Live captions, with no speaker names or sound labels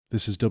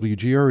This is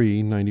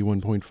WGRE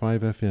 91.5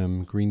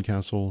 FM,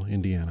 Greencastle,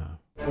 Indiana.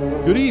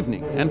 Good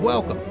evening and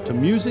welcome to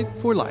Music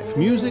for Life,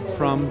 music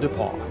from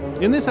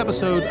DePauw. In this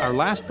episode, our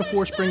last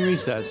before spring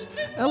recess,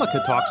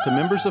 Elika talks to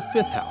members of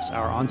Fifth House,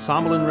 our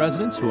ensemble in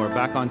residence who are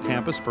back on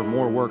campus for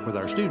more work with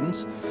our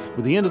students.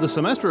 With the end of the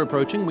semester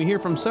approaching, we hear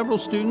from several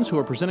students who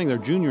are presenting their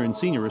junior and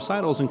senior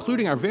recitals,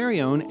 including our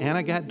very own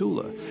Anna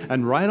Gatdula.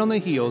 And right on the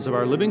heels of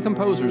our Living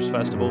Composers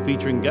Festival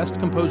featuring guest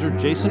composer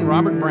Jason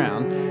Robert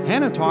Brown,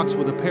 Hannah talks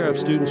with a pair of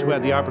students who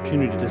had the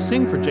opportunity to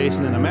sing for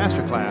Jason in a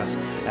masterclass,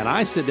 and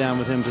I sit down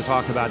with him to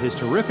talk about his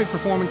terrific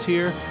performance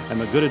here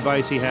and the good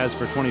advice he has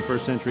for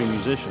 21st century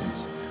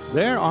musicians.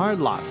 There are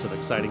lots of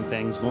exciting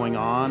things going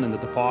on in the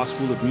DePauw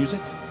School of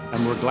Music,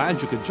 and we're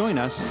glad you could join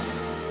us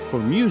for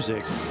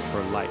Music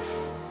for Life.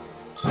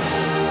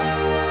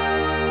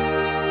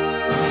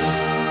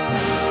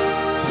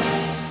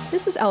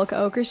 This is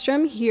Elika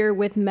Okerstrom here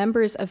with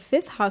members of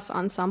Fifth House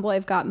Ensemble.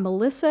 I've got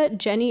Melissa,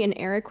 Jenny, and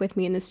Eric with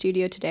me in the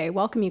studio today.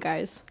 Welcome, you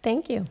guys.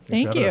 Thank you.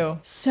 Thank you.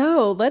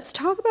 So let's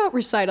talk about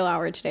recital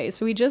hour today.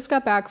 So we just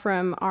got back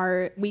from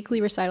our weekly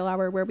recital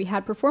hour where we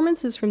had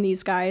performances from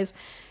these guys.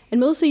 And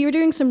Melissa, you're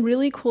doing some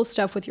really cool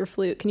stuff with your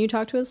flute. Can you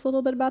talk to us a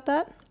little bit about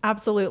that?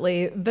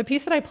 Absolutely. The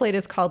piece that I played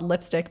is called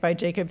Lipstick by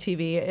Jacob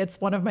TV.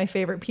 It's one of my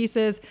favorite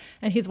pieces,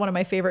 and he's one of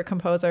my favorite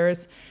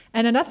composers.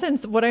 And in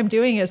essence, what I'm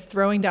doing is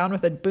throwing down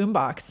with a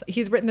boombox.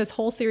 He's written this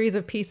whole series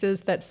of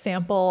pieces that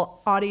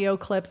sample audio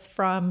clips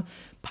from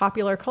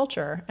popular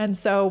culture. And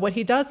so what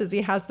he does is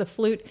he has the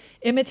flute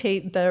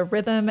imitate the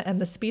rhythm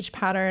and the speech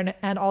pattern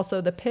and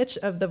also the pitch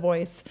of the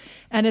voice.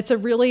 And it's a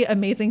really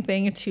amazing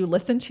thing to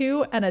listen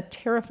to and a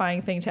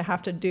terrifying thing to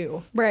have to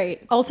do.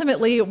 Right.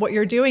 Ultimately, what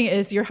you're doing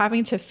is you're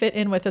having to fit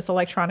in with this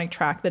electronic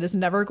track that is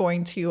never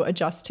going to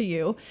adjust to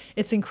you.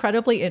 It's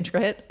incredibly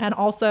intricate, and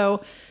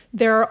also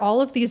there are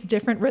all of these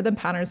different rhythm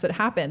patterns that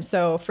happen.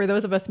 So for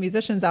those of us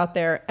musicians out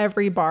there,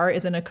 every bar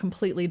is in a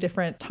completely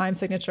different time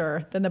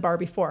signature than the bar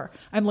before.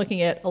 I'm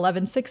looking at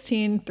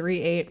 11/16,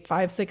 3/8,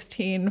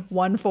 5/16,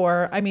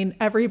 1/4. I mean,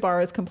 every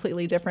bar is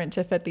completely different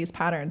to fit these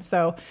patterns.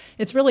 So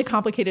it's really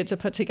complicated to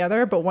put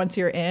together, but once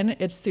you're in,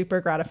 it's super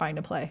gratifying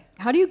to play.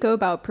 How do you go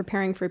about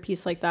preparing for a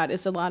piece like that?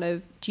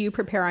 Do you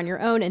prepare on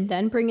your own and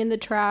then bring in the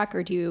track,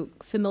 or do you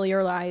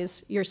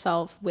familiarize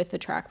yourself with the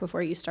track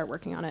before you start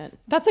working on it?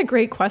 That's a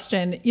great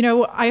question. You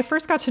know, I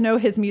first got to know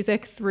his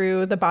music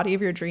through The Body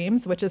of Your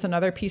Dreams, which is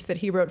another piece that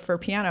he wrote for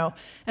piano.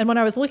 And when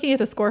I was looking at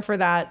the score for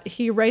that,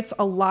 he writes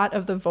a lot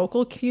of the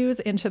vocal cues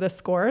into the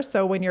score.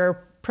 So when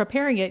you're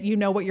preparing it, you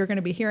know what you're going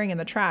to be hearing in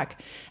the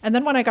track. And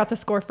then when I got the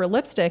score for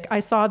Lipstick,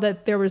 I saw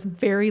that there was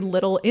very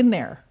little in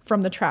there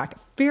from the track,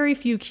 very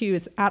few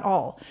cues at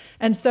all.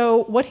 And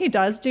so what he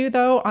does do,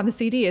 though, on the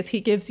CD is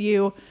he gives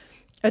you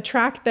a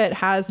track that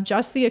has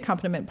just the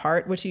accompaniment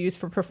part, which you use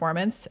for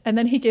performance. And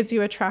then he gives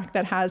you a track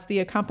that has the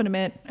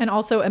accompaniment and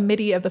also a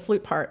MIDI of the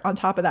flute part on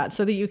top of that,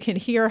 so that you can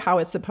hear how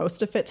it's supposed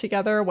to fit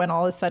together when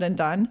all is said and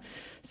done.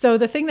 So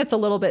the thing that's a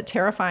little bit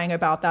terrifying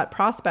about that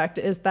prospect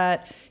is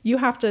that you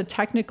have to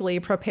technically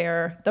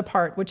prepare the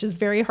part, which is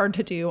very hard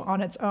to do on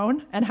its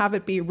own, and have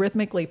it be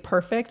rhythmically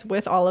perfect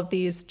with all of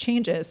these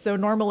changes. So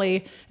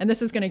normally, and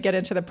this is going to get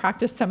into the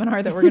practice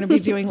seminar that we're going to be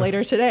doing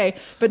later today,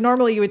 but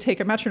normally you would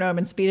take a metronome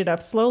and speed it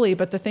up slowly.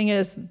 But the thing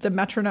is, the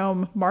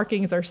metronome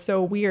markings are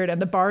so weird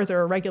and the bars are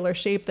a regular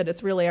shape that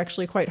it's really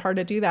actually quite hard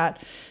to do that.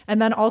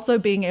 And then also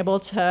being able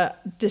to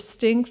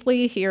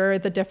distinctly hear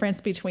the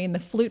difference between the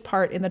flute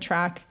part in the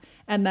track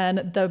and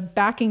then the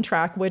backing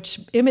track,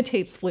 which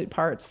imitates flute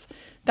parts,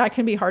 that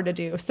can be hard to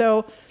do.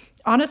 So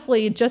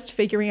honestly, just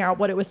figuring out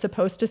what it was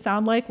supposed to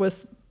sound like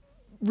was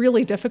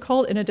really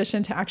difficult, in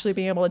addition to actually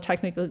being able to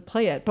technically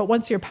play it. But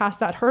once you're past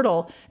that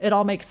hurdle, it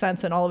all makes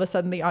sense, and all of a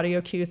sudden the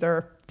audio cues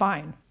are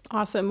fine.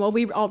 Awesome. Well,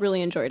 we all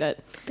really enjoyed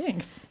it.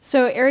 Thanks.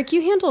 So, Eric,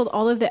 you handled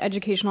all of the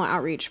educational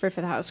outreach for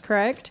Fifth House,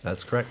 correct?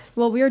 That's correct.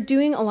 Well, we are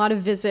doing a lot of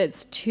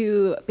visits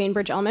to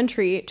Bainbridge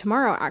Elementary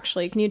tomorrow,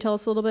 actually. Can you tell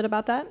us a little bit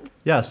about that?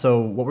 Yeah, so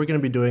what we're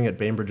going to be doing at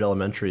Bainbridge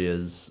Elementary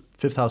is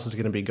Fifth House is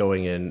going to be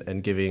going in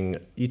and giving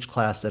each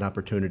class an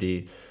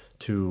opportunity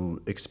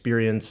to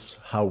experience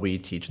how we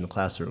teach in the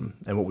classroom.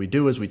 And what we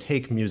do is we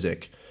take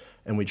music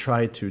and we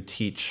try to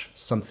teach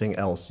something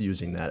else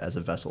using that as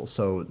a vessel.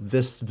 So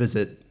this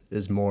visit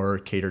is more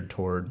catered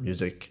toward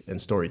music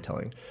and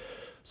storytelling.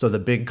 So the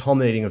big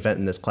culminating event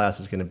in this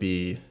class is going to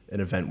be an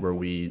event where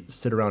we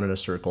sit around in a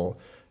circle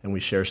and we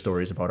share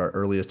stories about our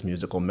earliest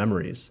musical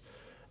memories.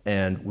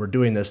 And we're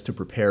doing this to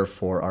prepare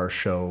for our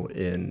show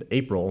in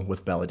April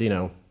with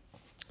Balladino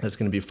that's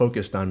going to be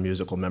focused on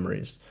musical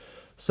memories.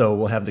 So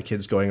we'll have the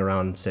kids going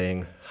around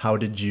saying, how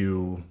did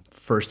you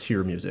first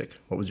hear music?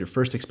 What was your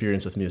first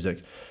experience with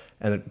music?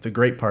 And the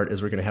great part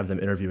is we're going to have them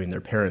interviewing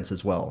their parents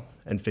as well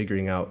and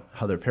figuring out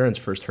how their parents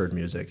first heard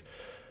music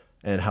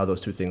and how those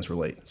two things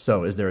relate.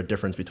 So is there a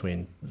difference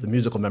between the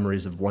musical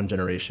memories of one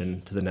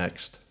generation to the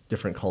next,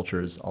 different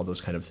cultures, all those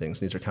kind of things?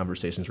 These are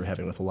conversations we're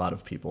having with a lot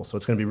of people. So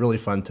it's going to be really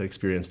fun to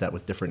experience that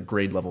with different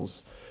grade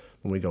levels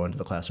when we go into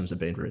the classrooms at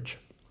Bainbridge.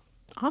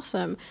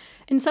 Awesome.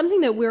 And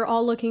something that we're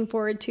all looking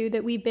forward to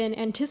that we've been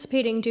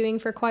anticipating doing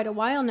for quite a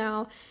while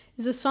now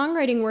is a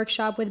songwriting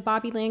workshop with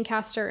Bobby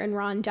Lancaster and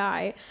Ron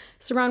Dye.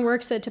 So Ron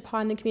works at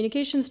DePauw in the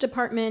communications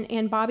department,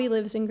 and Bobby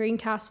lives in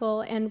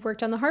Greencastle and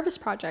worked on the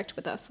Harvest Project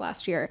with us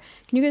last year.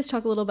 Can you guys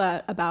talk a little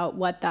bit about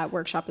what that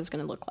workshop is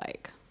going to look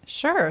like?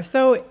 Sure.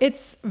 So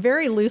it's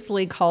very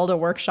loosely called a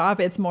workshop.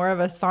 It's more of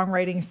a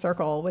songwriting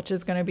circle, which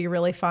is going to be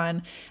really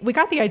fun. We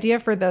got the idea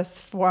for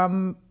this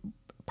from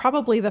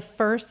probably the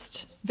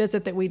first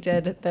visit that we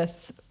did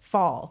this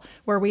fall,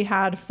 where we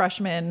had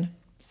freshmen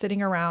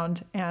sitting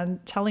around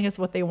and telling us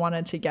what they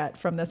wanted to get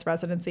from this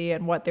residency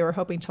and what they were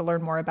hoping to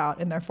learn more about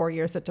in their 4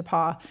 years at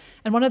DePauw.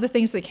 And one of the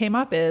things that came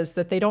up is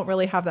that they don't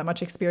really have that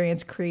much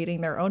experience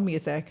creating their own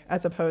music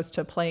as opposed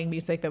to playing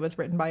music that was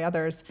written by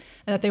others.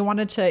 And that they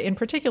wanted to, in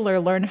particular,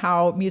 learn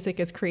how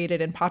music is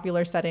created in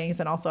popular settings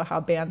and also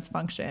how bands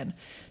function.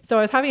 So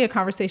I was having a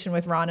conversation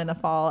with Ron in the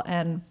fall,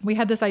 and we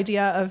had this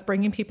idea of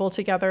bringing people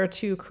together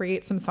to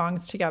create some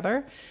songs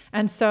together.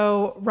 And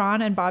so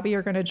Ron and Bobby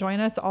are going to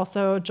join us.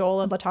 Also,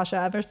 Joel and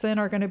Latasha Everson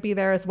are going to be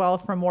there as well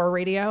from War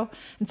Radio.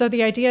 And so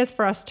the idea is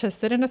for us to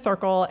sit in a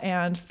circle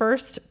and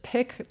first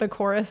pick the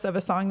chorus of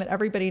a song that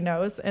everybody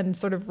knows and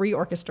sort of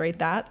reorchestrate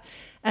that.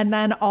 And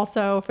then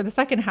also for the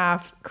second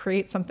half,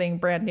 create something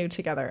brand new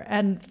together.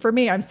 And for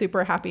me, I'm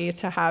super happy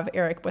to have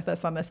Eric with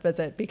us on this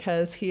visit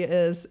because he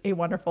is a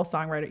wonderful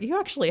songwriter. You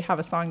actually have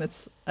a song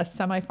that's a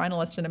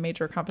semifinalist in a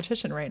major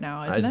competition right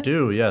now, isn't it? I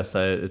do, yes.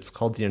 It's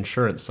called The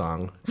Insurance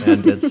Song,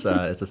 and it's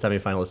a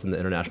semifinalist in the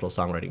International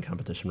Songwriting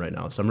Competition right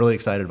now. So I'm really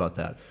excited about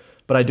that.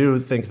 But I do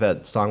think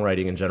that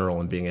songwriting in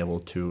general and being able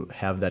to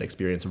have that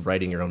experience of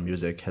writing your own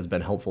music has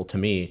been helpful to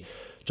me,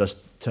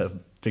 just to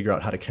figure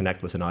out how to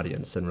connect with an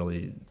audience and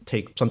really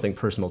take something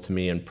personal to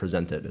me and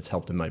present it. It's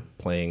helped in my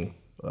playing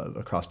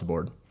across the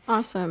board.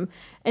 Awesome.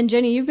 And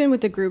Jenny, you've been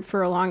with the group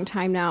for a long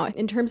time now.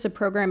 In terms of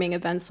programming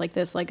events like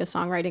this, like a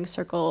songwriting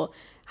circle,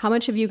 how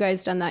much have you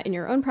guys done that in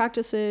your own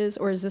practices,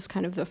 or is this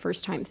kind of the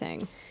first time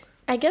thing?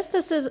 I guess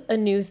this is a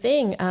new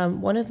thing.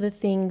 One of the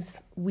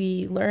things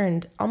we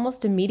learned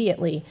almost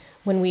immediately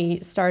when we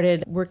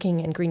started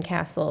working in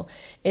Greencastle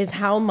is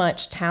how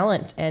much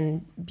talent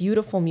and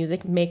beautiful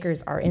music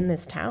makers are in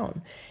this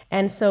town.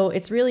 And so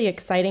it's really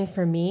exciting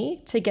for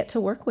me to get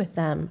to work with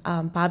them.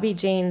 Bobby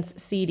Jane's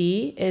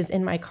CD is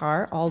in my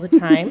car all the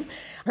time.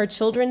 Her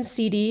children's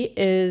CD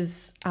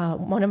is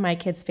one of my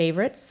kids'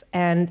 favorites,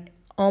 and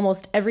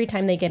almost every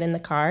time they get in the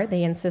car,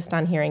 they insist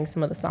on hearing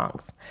some of the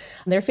songs.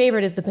 Their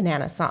favorite is the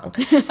Banana Song.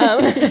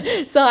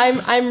 So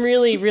I'm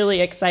really,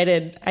 really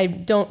excited. I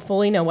don't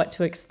fully know what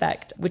to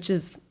expect, which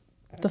is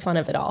the fun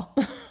of it all.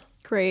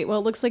 Great. Well,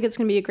 it looks like it's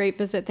going to be a great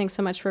visit. Thanks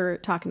so much for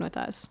talking with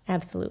us.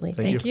 Absolutely.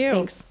 Thank you.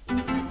 Thanks.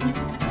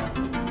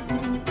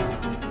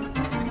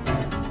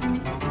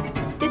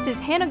 This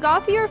is Hannah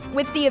Gauthier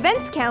with the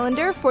events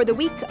calendar for the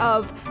week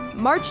of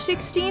March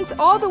 16th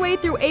all the way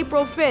through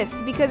April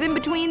 5th, because in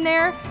between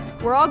there,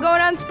 we're all going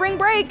on spring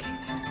break.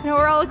 I know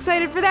we're all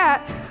excited for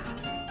that.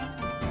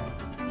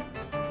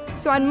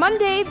 So on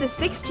Monday, the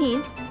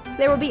 16th,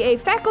 there will be a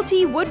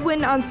faculty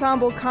woodwind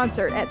ensemble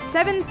concert at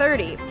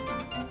 7:30.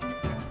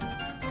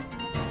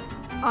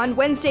 On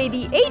Wednesday,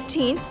 the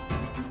 18th,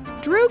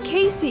 Drew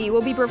Casey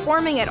will be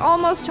performing at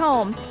Almost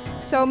Home.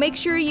 So make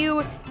sure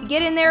you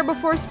get in there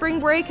before spring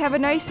break, have a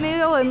nice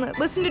meal, and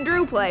listen to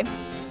Drew play.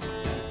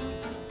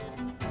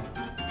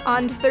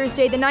 On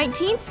Thursday, the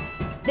 19th,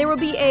 there will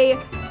be a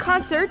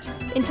concert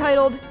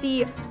entitled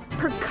The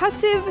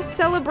Percussive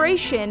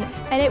Celebration,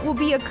 and it will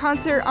be a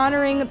concert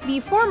honoring the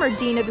former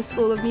dean of the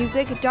School of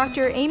Music,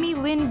 Dr. Amy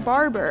Lynn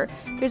Barber.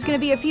 There's going to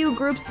be a few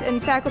groups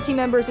and faculty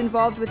members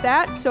involved with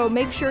that, so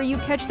make sure you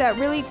catch that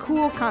really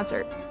cool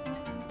concert.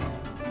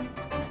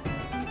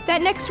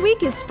 That next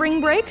week is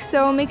spring break,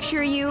 so make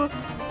sure you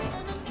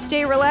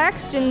stay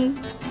relaxed and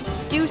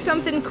do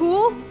something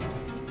cool.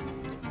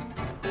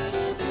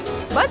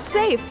 But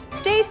safe.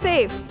 Stay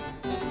safe.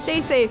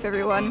 Stay safe,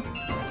 everyone.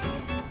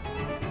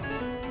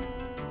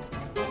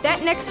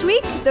 That next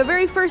week, the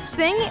very first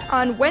thing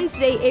on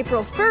Wednesday,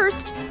 April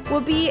 1st,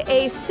 will be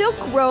a Silk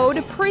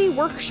Road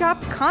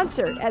pre-workshop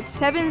concert at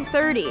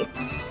 7:30.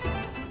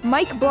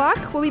 Mike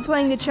Block will be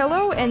playing the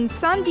cello, and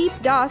Sandeep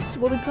Das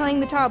will be playing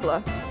the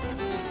tabla.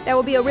 That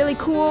will be a really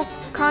cool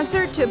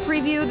concert to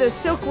preview the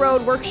Silk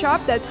Road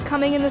workshop that's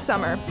coming in the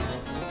summer.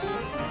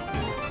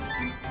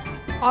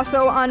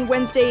 Also on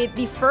Wednesday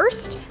the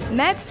 1st,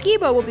 Matt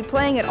Skiba will be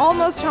playing at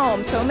Almost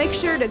Home, so make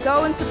sure to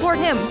go and support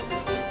him.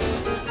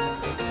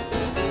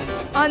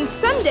 On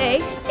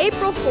Sunday,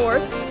 April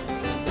 4th,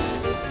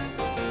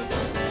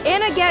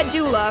 Anna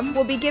Gatdula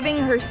will be giving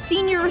her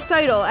senior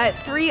recital at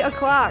 3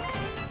 o'clock.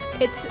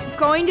 It's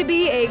going to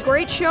be a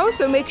great show,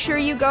 so make sure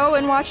you go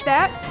and watch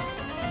that.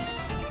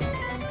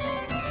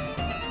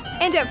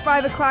 And at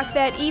 5 o'clock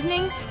that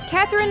evening,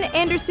 Catherine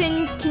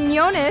Anderson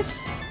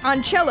Quinones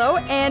on cello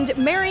and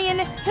Marion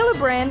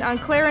Hillebrand on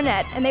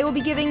clarinet, and they will be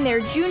giving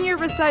their junior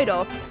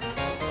recital.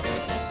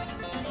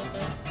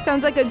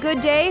 Sounds like a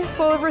good day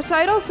full of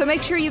recitals, so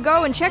make sure you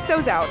go and check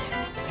those out.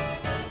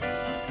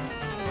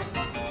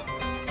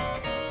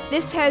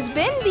 This has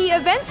been the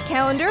events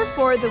calendar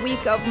for the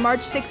week of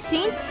March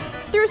 16th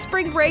through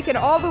spring break and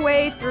all the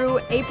way through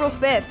April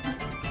 5th.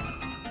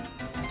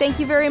 Thank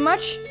you very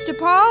much,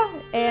 DePaul,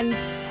 and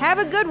have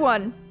a good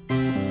one.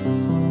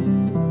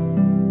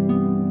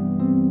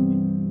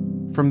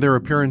 From their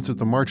appearance at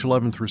the March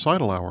 11th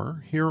Recital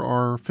Hour, here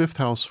are Fifth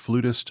House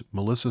flutist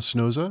Melissa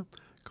Snoza,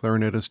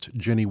 clarinetist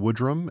Jenny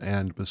Woodrum,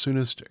 and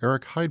bassoonist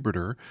Eric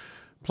Heidbreder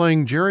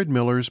playing Jared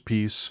Miller's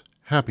piece,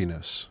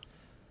 Happiness.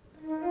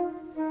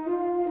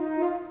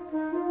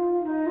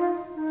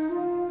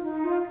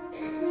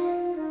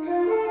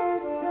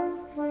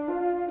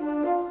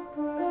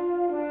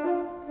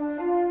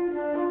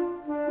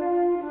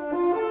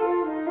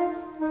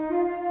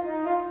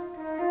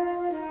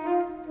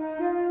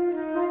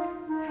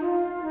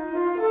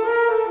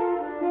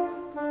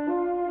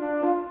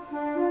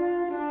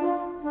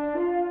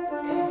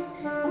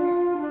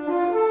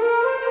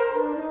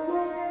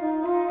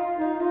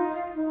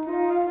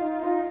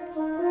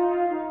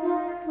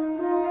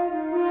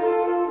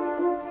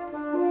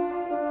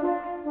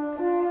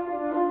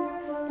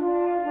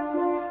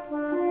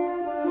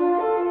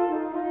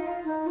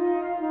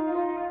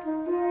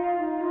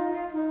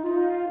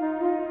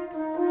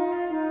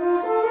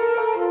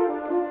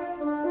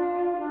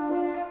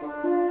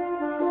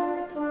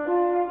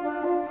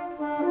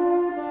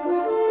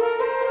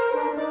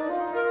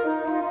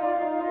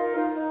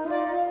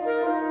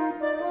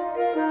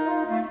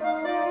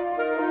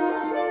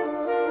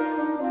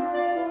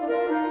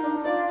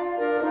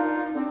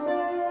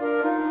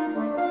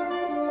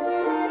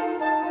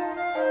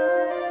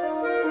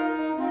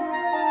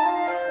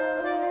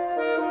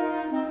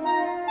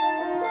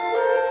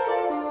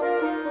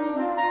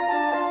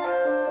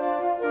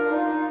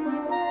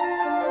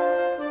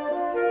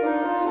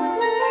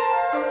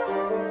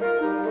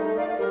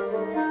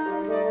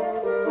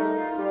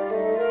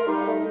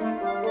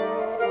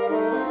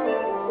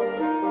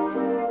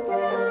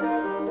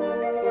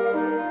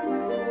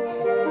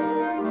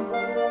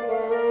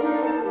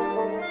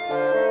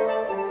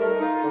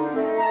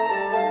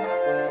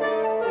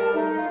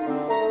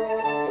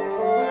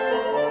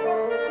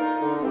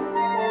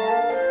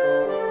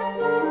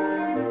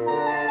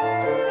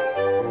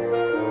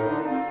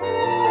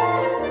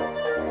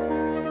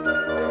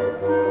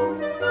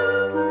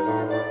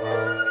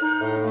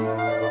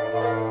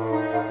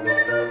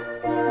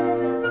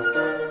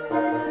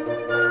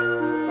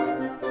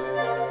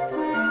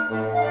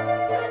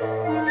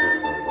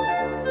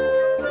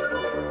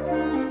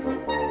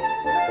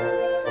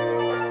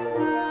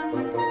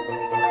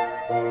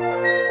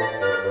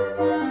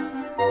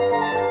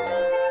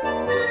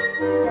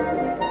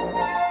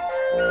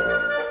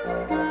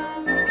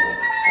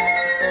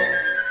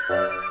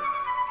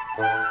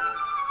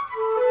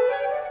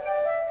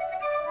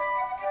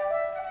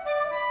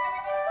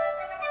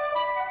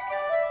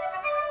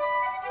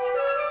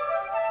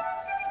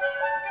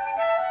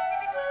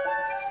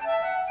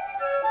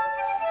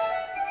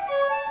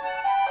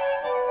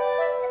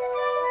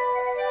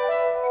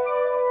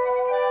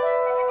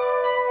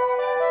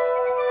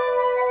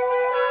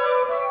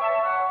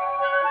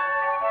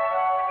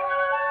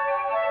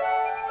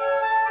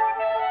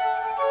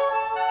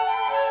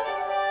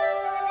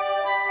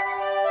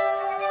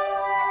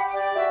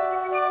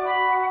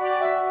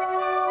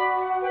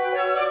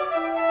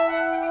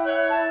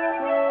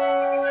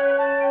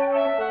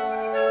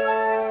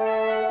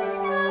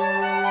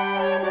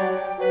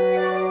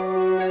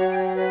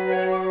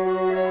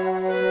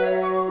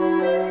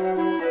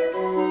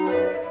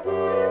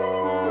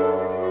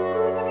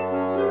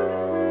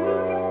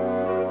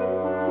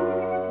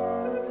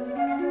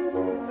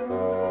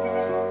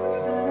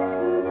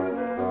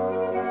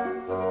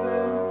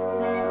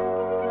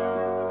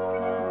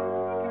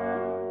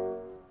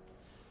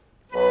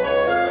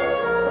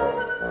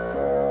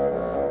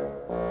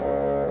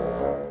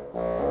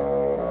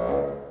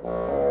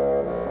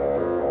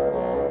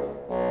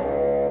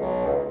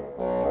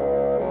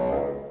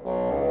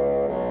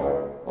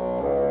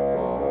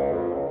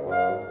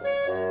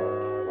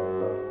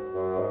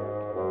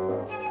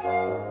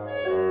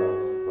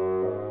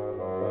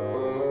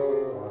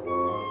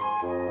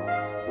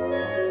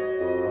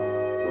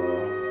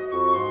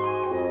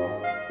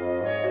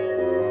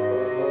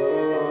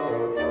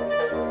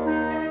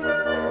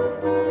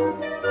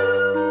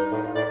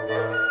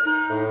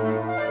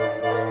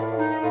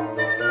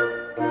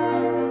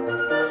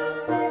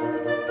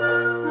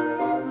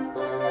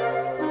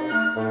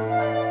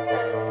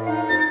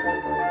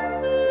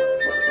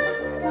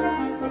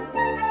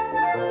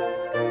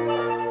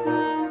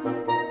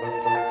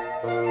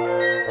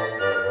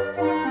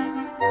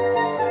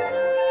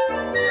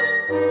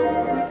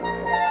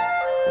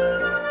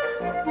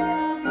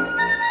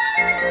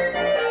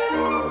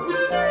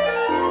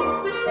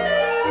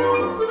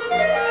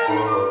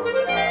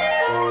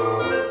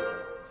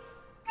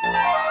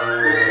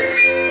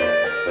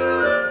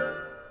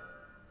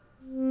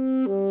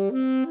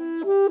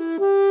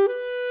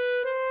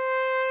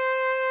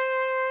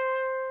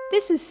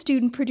 This is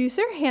student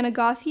producer Hannah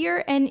Goth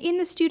here, and in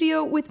the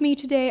studio with me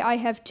today I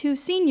have two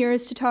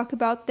seniors to talk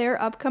about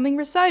their upcoming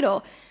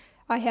recital.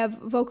 I have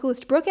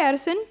vocalist Brooke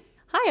Addison.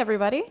 Hi,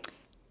 everybody.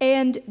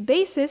 And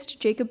bassist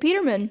Jacob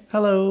Peterman.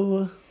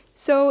 Hello.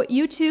 So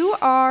you two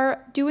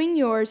are doing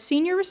your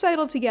senior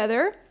recital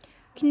together.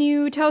 Can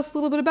you tell us a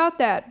little bit about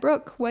that?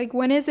 Brooke,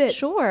 when is it?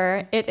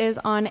 Sure. It is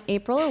on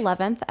April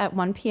 11th at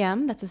 1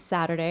 p.m. That's a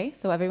Saturday.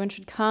 So everyone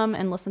should come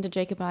and listen to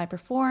Jacob and I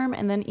perform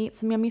and then eat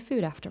some yummy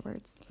food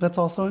afterwards. That's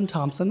also in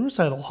Thompson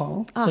Recital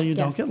Hall, so you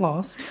don't get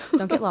lost.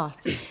 Don't get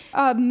lost.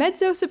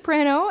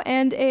 Mezzo-soprano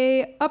and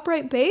a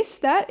upright bass.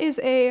 That is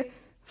a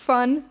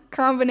fun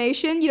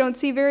combination you don't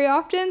see very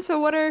often. So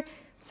what are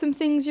some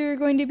things you're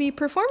going to be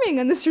performing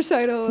on this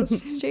recital,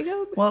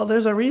 Jacob? Well,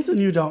 there's a reason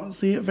you don't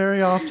see it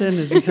very often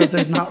is because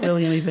there's not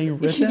really anything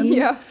written.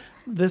 Yeah.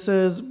 This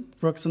is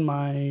Brooks and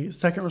my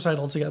second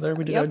recital together.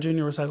 We did our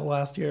junior recital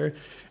last year,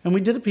 and we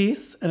did a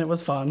piece, and it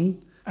was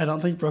fun. I don't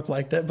think Brooke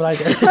liked it, but I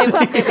did.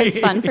 It was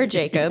fun for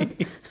Jacob.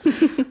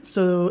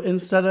 So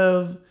instead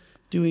of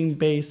doing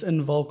bass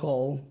and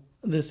vocal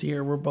this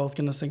year, we're both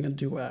going to sing a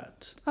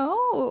duet.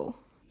 Oh.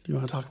 Do you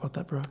want to talk about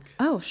that, Brooke?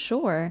 Oh,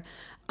 sure.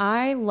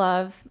 I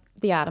love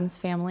the Addams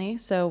Family,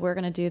 so we're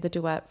going to do the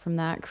duet from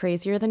that,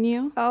 Crazier Than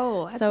You.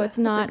 Oh, so it's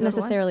not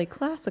necessarily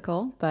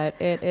classical, but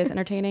it is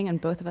entertaining,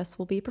 and both of us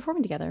will be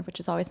performing together, which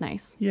is always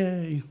nice.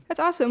 Yay. That's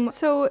awesome.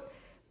 So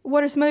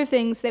what are some other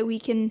things that we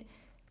can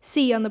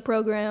see on the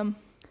program?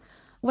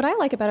 What I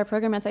like about our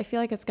program is I feel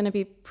like it's going to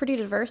be pretty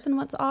diverse in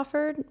what's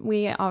offered.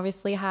 We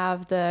obviously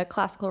have the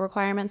classical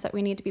requirements that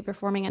we need to be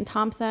performing in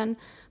Thompson,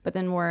 but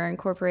then we're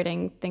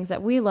incorporating things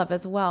that we love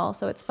as well,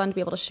 so it's fun to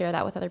be able to share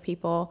that with other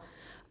people.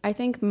 I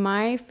think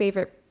my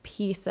favorite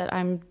piece that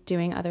I'm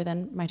doing, other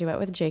than my duet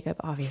with Jacob,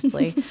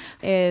 obviously,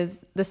 is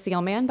The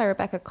Seal Man by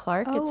Rebecca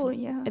Clark. Oh,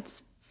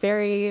 It's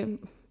very,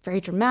 very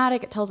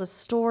dramatic. It tells a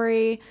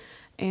story,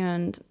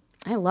 and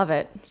I love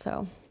it.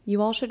 So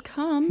you all should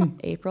come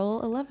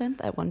April 11th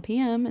at 1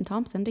 p.m. in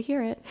Thompson to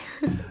hear it.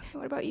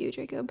 What about you,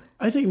 Jacob?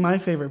 I think my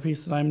favorite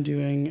piece that I'm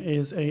doing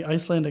is a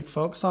Icelandic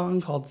folk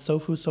song called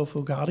Sofu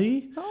Sofu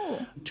Gadi.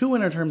 Oh. 2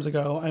 winter terms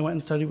ago, I went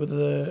and studied with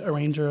the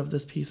arranger of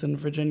this piece in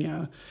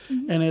Virginia.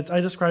 And I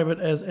describe it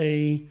as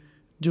a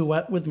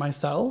duet with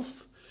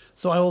myself.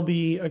 So I will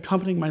be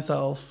accompanying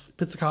myself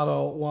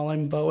pizzicato while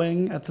I'm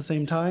bowing at the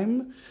same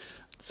time.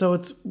 So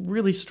it's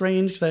really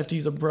strange because I have to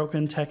use a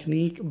broken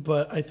technique,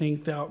 but I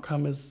think the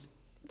outcome is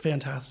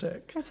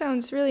fantastic. That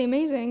sounds really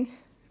amazing.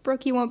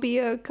 Brooke, you won't be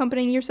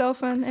accompanying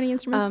yourself on any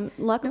instruments?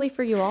 Luckily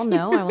for you all,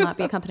 no, I will not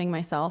be accompanying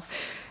myself.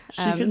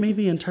 She could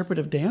maybe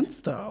interpretive dance,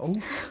 though.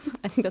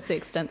 I think that's the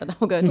extent that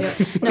I'll go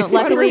to. No,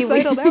 What a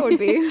recital that would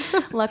be.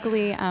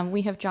 Luckily,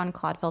 we have John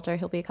Clodfelter.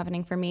 He'll be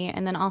accompanying for me.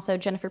 And then also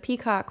Jennifer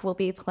Peacock will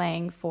be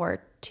playing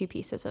for 2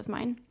 pieces of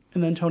mine.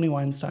 And then Tony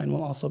Weinstein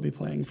will also be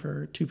playing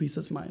for 2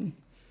 pieces of mine.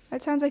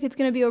 That sounds like it's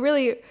going to be a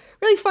really,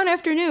 really fun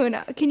afternoon.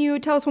 Can you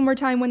tell us one more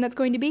time when that's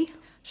going to be?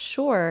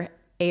 Sure.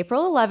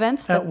 April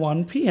 11th. At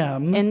 1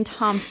 p.m. in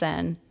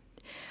Thompson.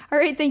 All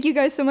right. Thank you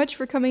guys so much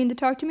for coming to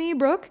talk to me,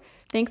 Brooke.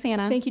 Thanks,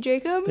 Hannah. Thank you,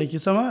 Jacob. Thank you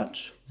so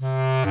much. I'm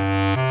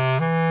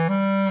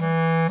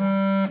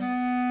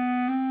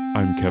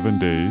Kevin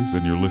Days,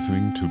 and you're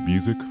listening to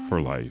Music for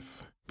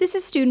Life. This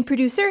is student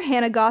producer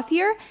Hannah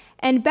Gauthier,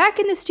 and back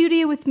in the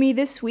studio with me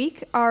this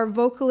week are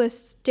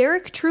vocalists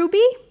Derek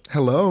Truby.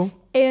 Hello.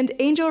 And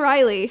Angel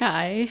Riley.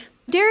 Hi.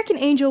 Derek and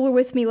Angel were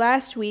with me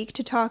last week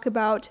to talk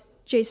about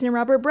Jason and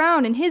Robert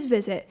Brown and his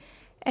visit.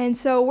 And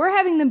so we're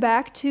having them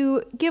back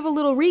to give a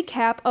little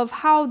recap of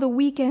how the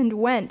weekend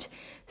went.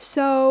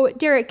 So,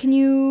 Derek, can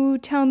you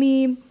tell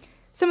me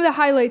some of the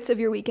highlights of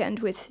your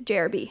weekend with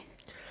JRB?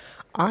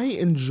 I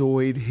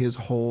enjoyed his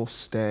whole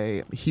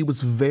stay. He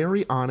was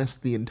very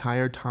honest the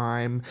entire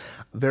time,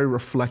 very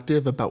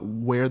reflective about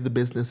where the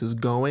business is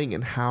going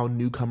and how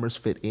newcomers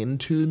fit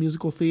into the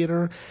musical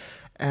theater.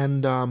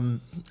 And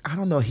I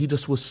don't know, he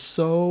just was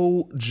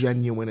so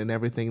genuine in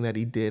everything that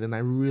he did. And I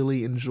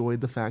really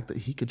enjoyed the fact that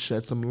he could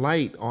shed some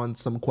light on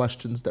some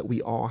questions that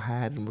we all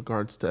had in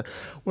regards to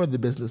where the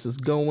business is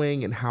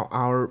going and how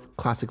our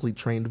classically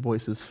trained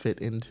voices fit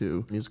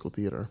into musical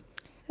theater.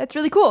 That's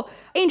really cool.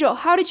 Angel,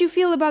 how did you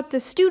feel about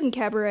the student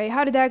cabaret?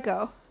 How did that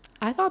go?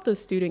 I thought the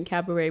student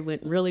cabaret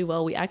went really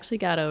well. We actually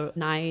got a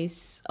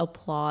nice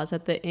applause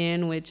at the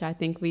end, which I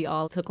think we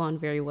all took on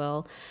very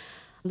well.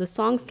 The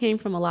songs came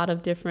from a lot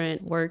of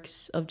different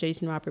works of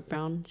Jason Robert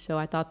Brown, so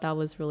I thought that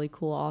was really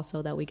cool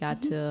also that we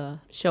got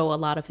to show a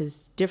lot of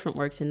his different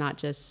works and not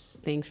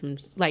just things from,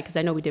 like, because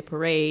I know we did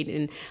Parade,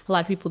 and a lot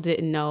of people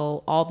didn't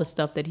know all the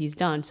stuff that he's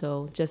done,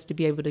 so just to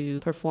be able to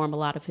perform a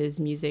lot of his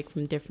music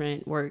from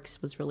different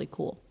works was really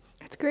cool.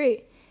 That's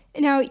great.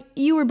 Now,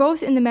 you were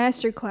both in the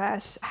master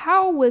class.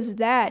 How was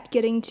that,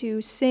 getting to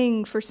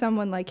sing for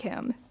someone like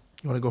him?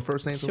 You want to go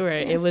first, Angel? Sure.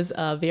 It was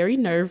very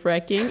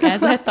nerve-wracking,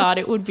 as I thought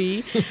it would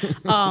be.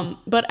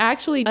 But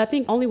actually, I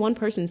think only one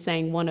person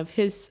sang one of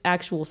his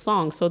actual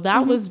songs. So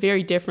that was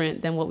very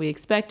different than what we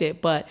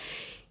expected. But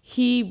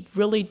he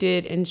really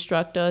did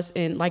instruct us,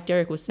 and like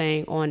Derek was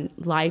saying, on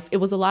life. It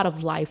was a lot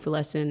of life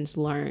lessons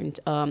learned,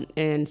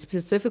 and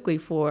specifically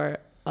for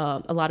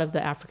a lot of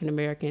the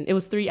African-American. It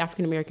was 3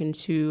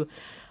 African-Americans who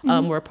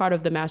were a part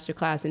of the master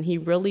class, and he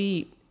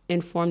really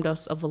informed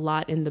us of a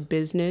lot in the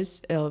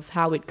business of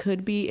how it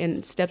could be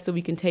and steps that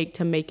we can take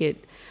to make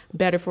it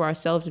better for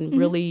ourselves and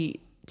really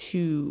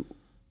to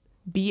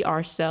be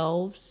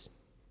ourselves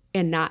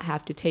and not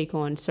have to take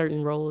on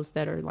certain roles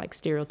that are like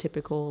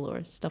stereotypical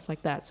or stuff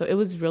like that. So it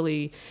was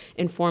really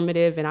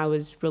informative, and I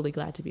was really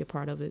glad to be a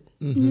part of it.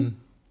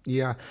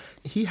 Yeah.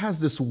 He has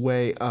this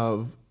way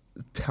of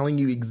telling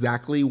you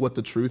exactly what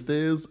the truth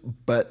is,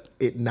 but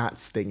it not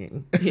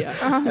stinging. Yeah.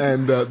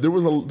 And there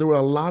were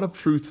a lot of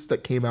truths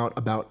that came out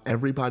about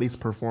everybody's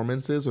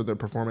performances or their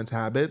performance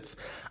habits.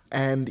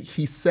 And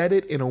he said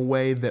it in a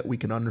way that we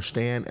can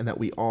understand and that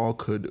we all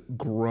could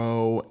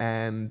grow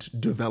and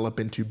develop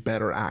into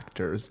better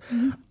actors.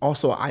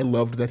 Also, I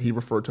loved that he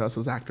referred to us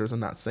as actors and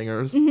not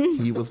singers.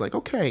 He was like,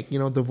 okay,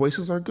 the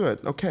voices are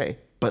good. Okay.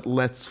 But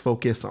let's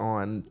focus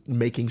on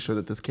making sure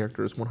that this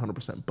character is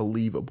 100%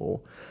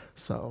 believable.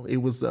 So it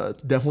was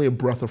definitely a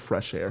breath of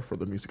fresh air for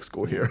the music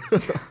school here.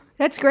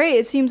 That's great.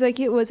 It seems like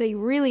it was a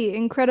really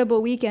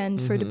incredible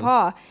weekend for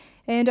DePauw.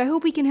 And I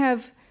hope we can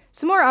have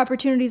some more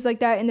opportunities like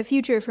that in the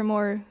future for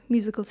more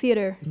musical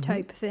theater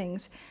type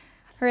things.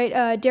 All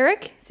right,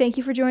 Derek, thank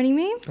you for joining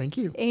me. Thank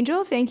you.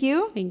 Angel, thank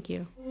you. Thank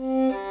you.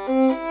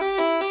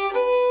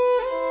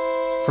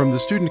 From the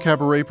Student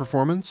Cabaret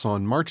performance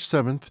on March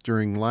 7th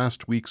during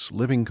last week's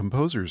Living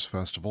Composers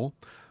Festival,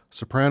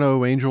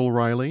 soprano Angel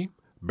Riley,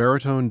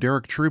 baritone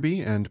Derek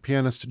Truby, and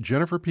pianist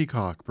Jennifer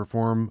Peacock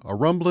perform A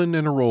Rumblin'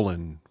 and a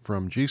Rollin'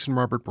 from Jason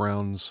Robert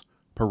Brown's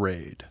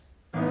Parade.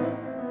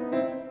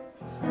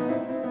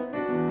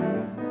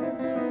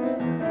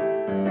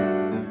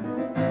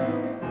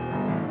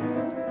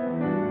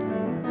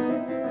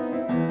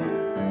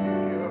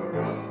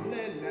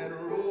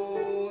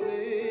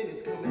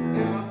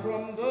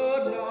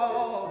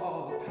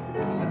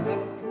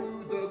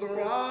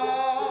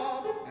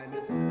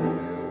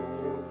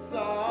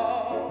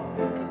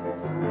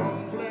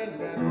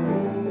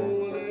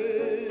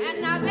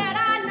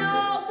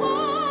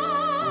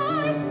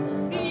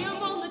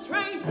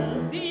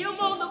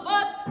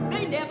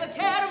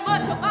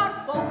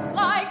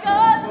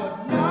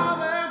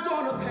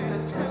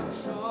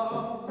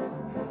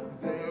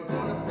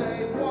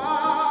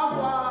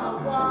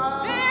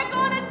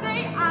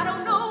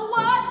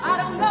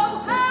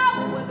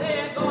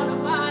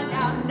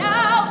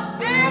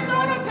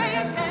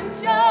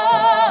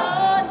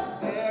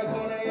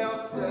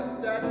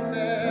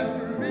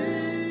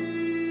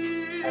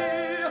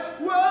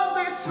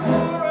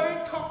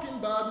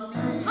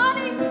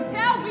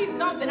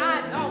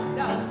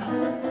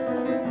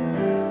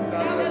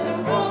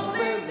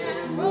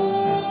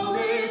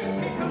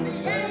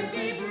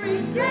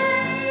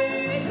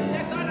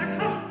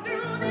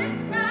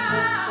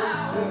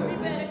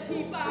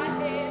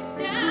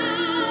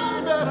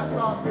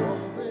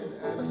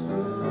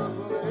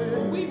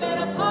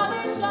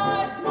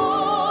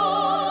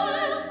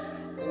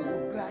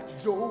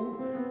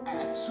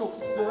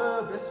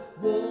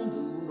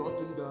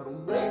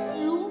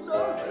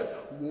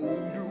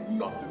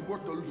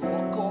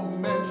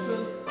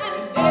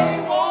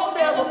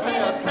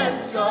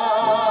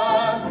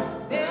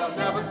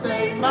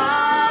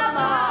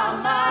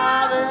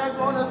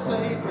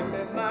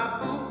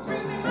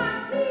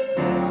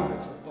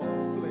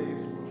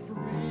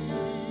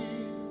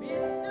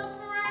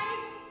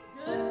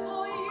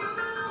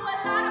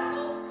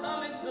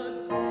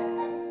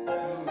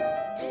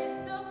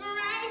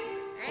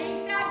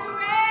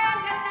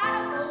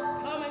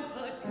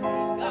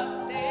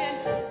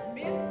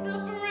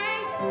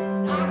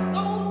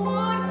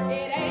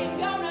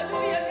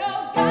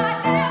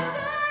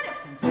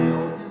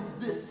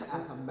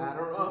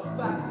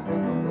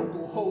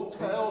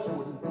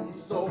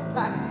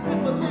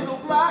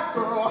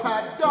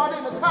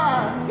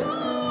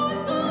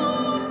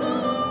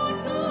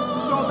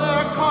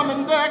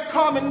 They're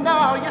coming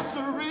now, yes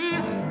sirree,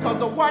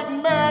 'cause a white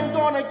man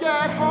gonna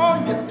get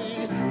home, you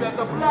see. There's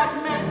a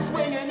black man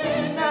swinging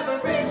in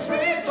every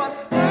tree,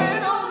 but they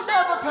don't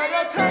never pay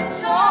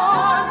attention.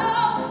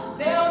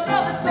 They'll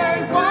never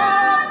say why.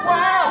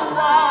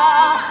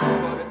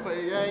 But if a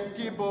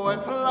Yankee boy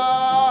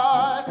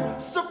flies,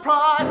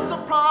 surprise,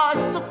 surprise,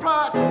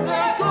 surprise,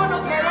 they're gonna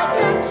pay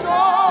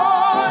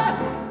attention.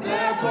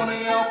 They're gonna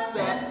yell,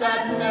 set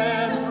that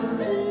man free.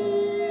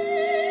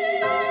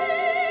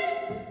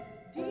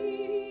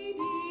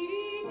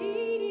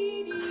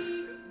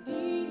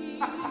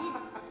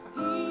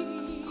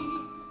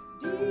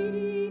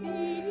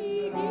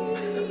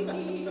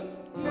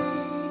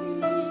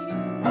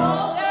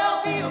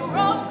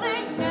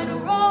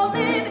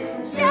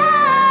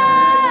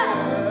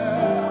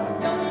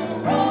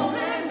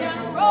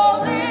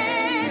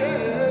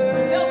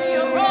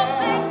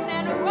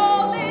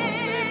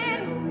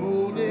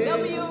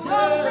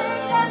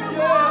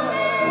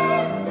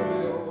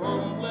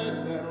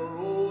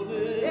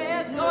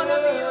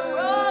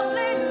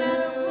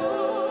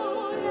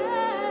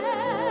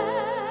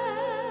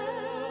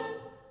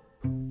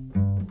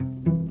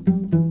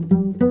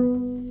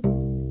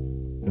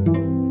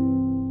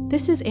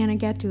 This is Anna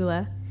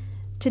Gatula.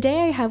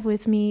 Today I have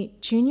with me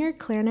junior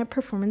clarinet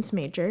performance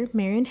major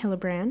Marion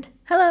Hillebrand.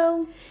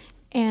 Hello.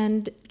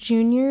 And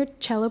junior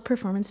cello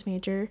performance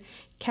major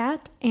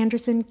Kat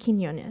Anderson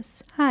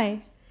Quinones.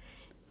 Hi.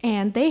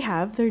 And they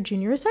have their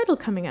junior recital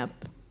coming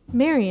up.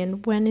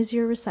 Marion, when is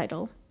your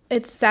recital?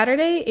 It's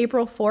Saturday,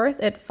 April 4th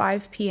at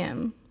 5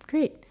 p.m.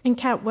 Great. And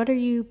Kat, what are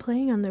you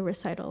playing on the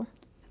recital?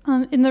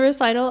 In the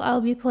recital,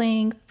 I'll be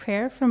playing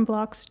Prayer from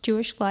Bloch's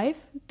Jewish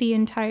Life, the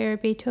entire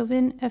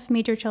Beethoven F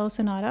major cello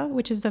sonata,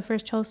 which is the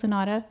first cello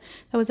sonata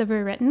that was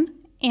ever written,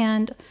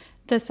 and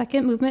the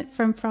second movement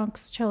from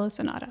Franck's cello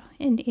sonata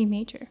in A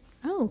major.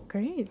 Oh,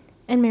 great.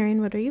 And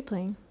Marion, what are you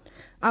playing?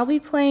 I'll be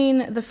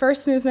playing the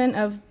first movement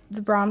of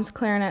the Brahms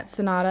Clarinet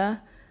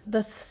Sonata,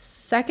 the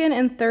second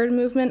and third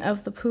movement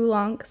of the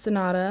Poulenc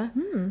Sonata,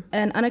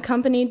 an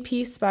unaccompanied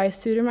piece by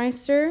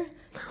Sutermeister,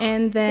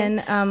 and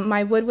then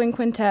my woodwind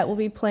quintet will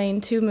be playing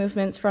 2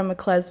 movements from a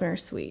klezmer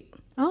suite.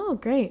 Oh,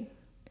 great.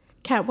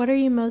 Kat, what are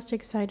you most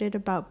excited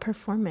about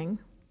performing?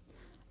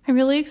 I'm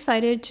really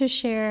excited to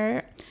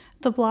share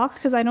the block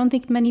because I don't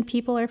think many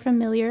people are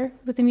familiar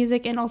with the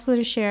music, and also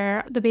to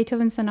share the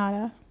Beethoven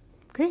Sonata.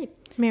 Great.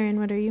 Marion,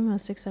 what are you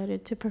most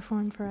excited to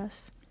perform for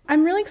us?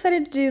 I'm really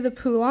excited to do the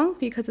Poulenc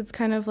because it's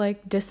kind of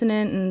like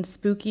dissonant and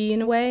spooky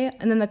in a way.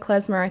 And then the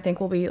klezmer, I think,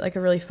 will be like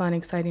a really fun,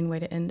 exciting way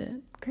to end it.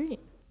 Great.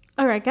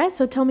 All right, guys,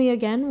 so tell me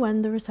again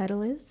when the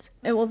recital is.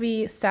 It will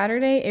be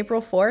Saturday,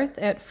 April 4th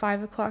at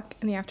 5 o'clock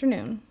in the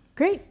afternoon.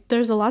 Great.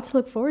 There's a lot to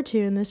look forward to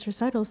in this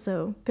recital,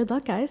 so good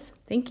luck, guys.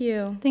 Thank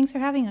you. Thanks for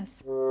having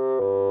us.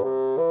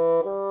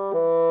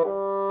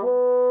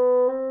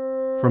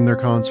 From their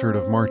concert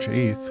of March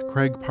 8th,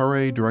 Craig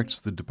Paré directs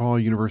the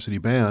DePaul University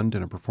Band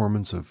in a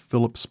performance of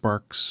Philip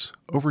Sparks'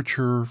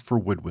 Overture for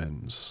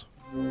Woodwinds.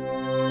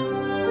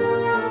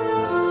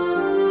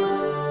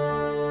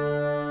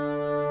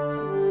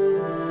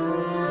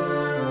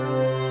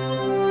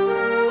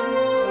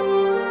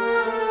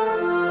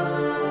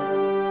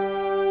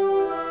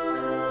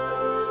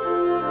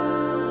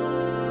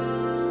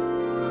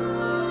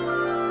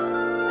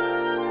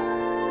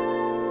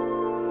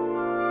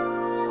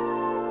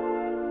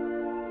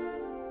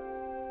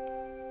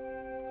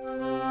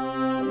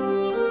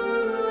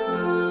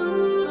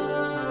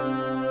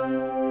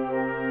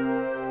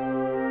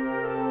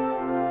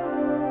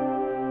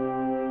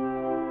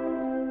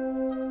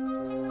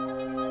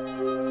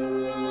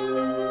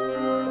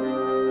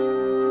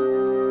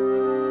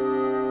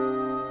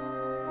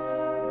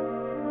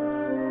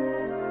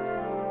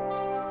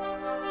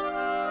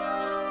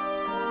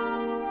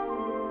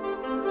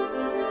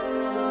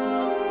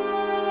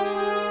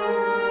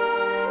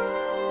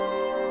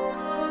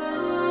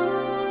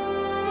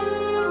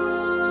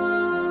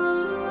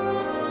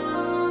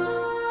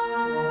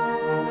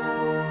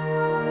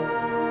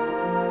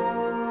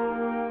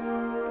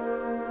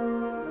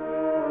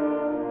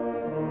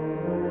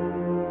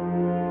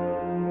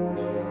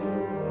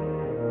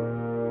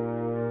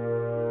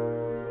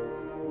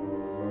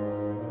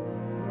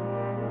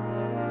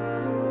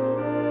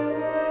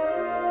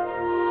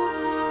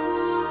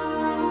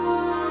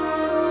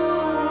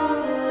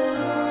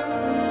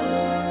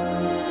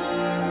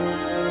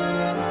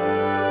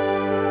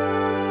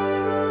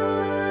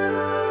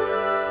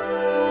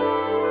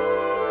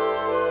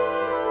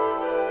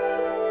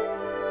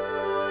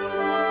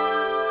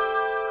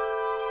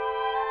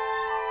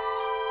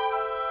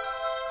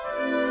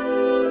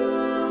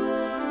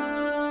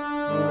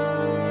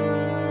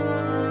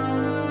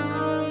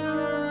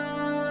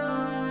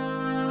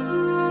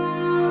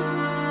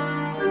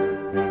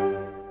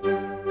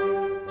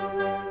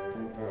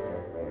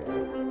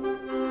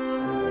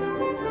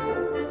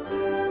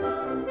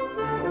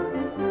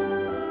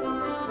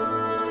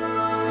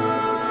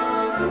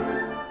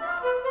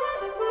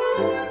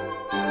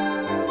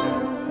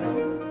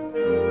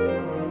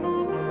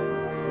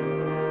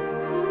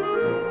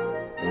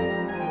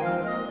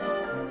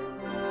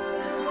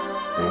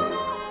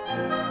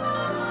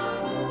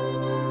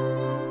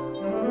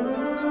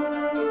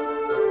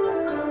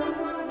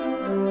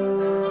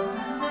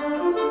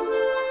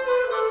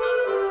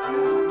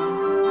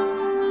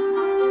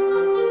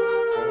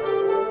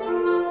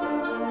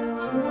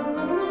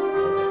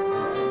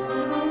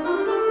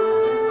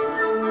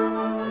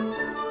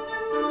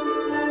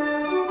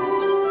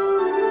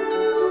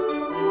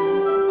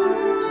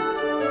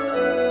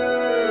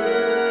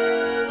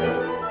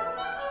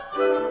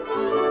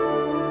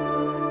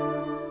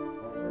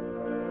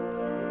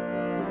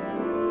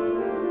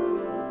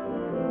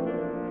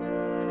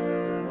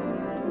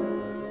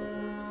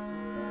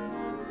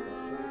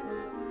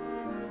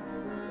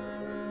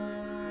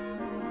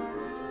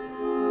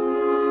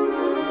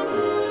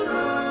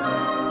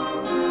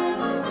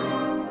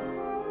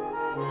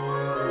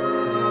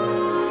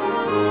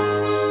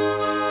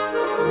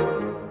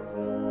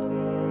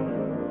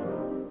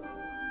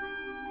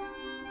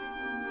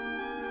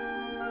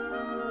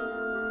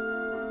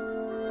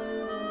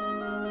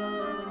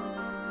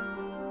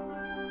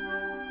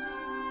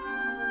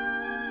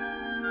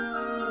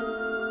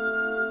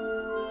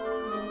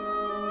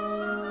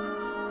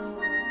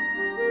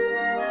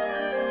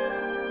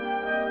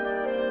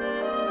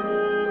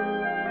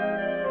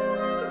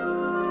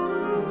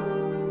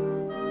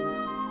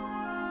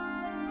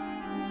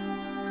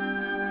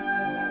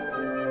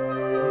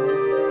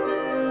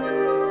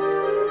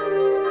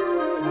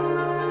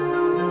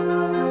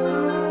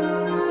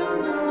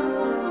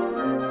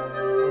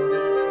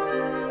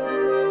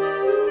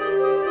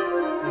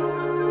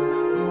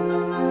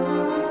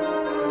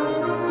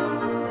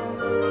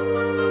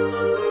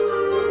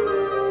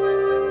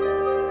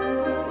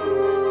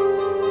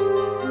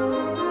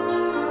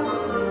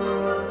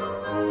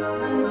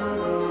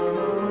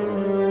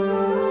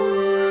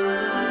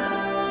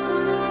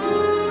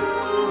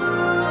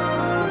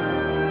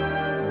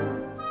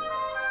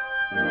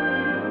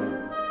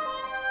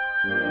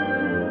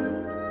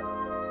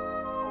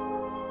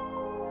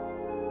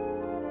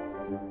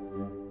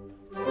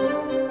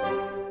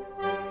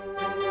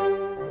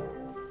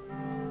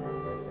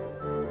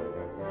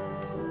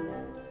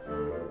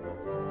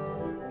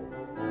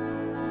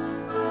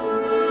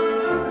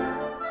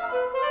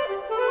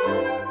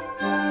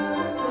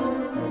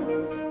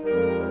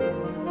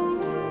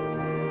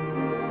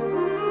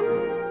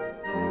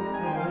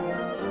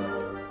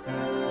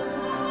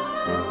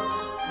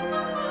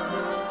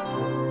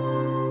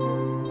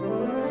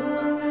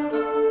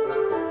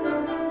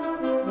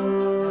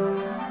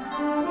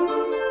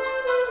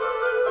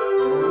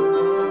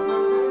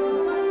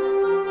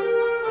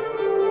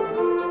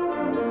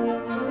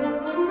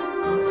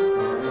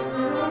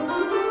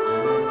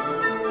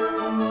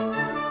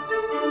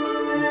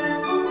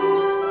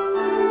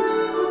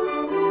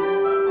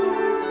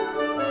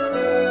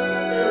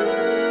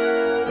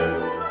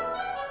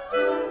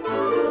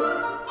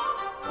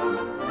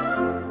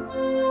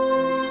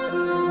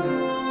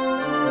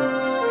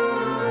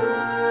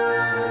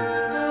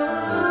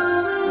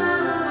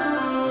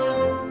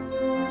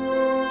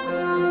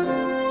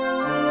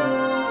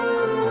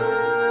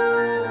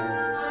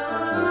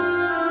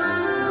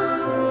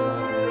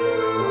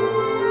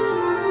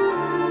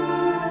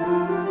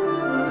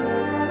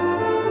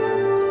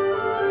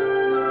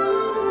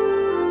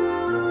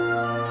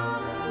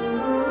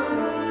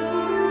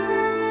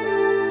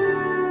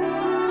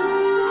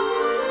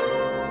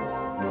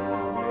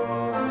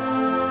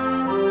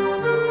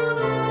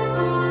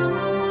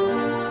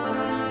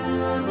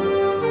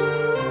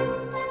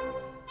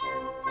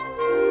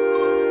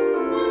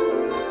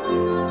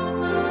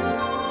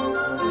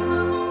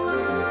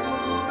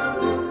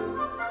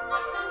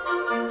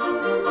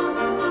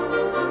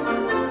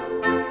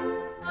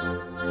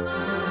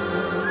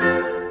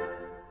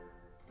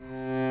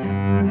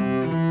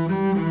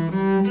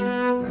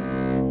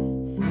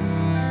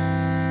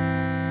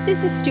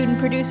 This is student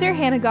producer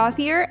Hannah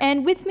Gothier,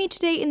 and with me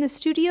today in the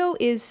studio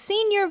is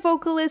senior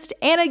vocalist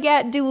Anna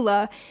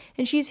Gatdula,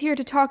 and she's here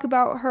to talk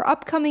about her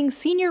upcoming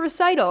senior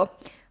recital.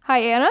 Hi,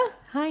 Anna.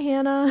 Hi,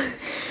 Hannah.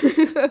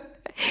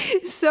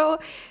 So,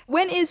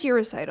 when is your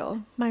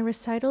recital? My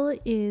recital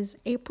is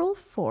April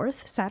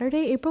 4th,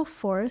 Saturday, April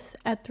 4th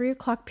at 3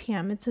 o'clock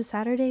p.m. It's a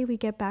Saturday we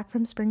get back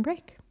from spring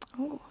break.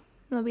 Oh,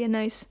 that'll be a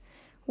nice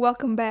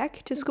welcome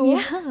back to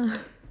school. Yeah.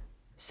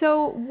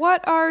 So,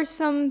 what are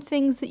some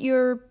things that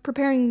you're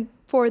preparing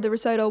for the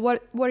recital?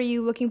 What are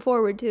you looking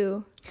forward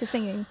to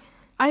singing?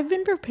 I've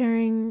been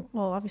preparing,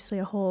 well, obviously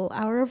a whole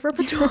hour of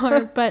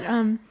repertoire, but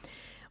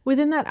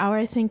within that hour,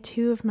 I think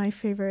two of my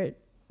favorite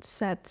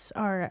sets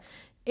are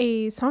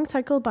a song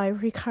cycle by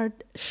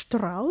Richard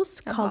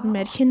Strauss called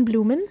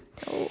Mädchenblumen,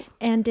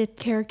 and it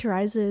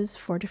characterizes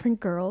 4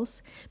 different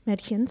girls,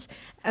 Mädchens,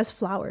 as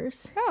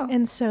flowers.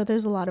 And so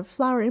there's a lot of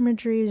flower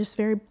imagery, just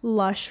very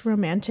lush,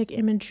 romantic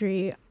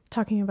imagery,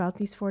 talking about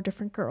these 4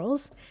 different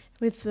girls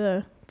with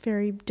the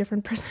very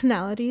different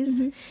personalities.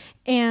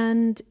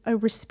 And a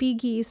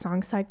Respighi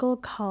song cycle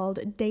called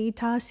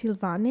Deita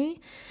Silvane,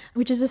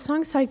 which is a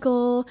song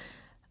cycle.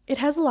 It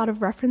has a lot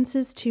of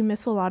references to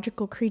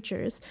mythological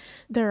creatures.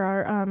 There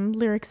are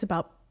lyrics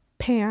about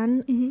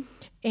Pan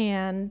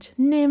and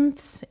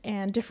nymphs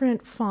and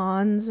different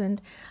fauns,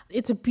 and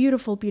it's a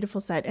beautiful,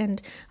 beautiful set.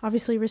 And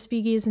obviously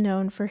Respighi is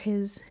known for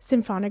his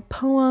symphonic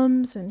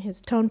poems and his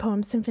tone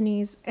poem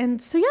symphonies.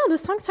 And so, yeah, the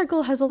song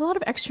cycle has a lot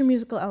of extra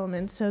musical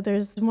elements. So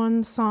there's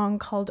one song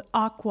called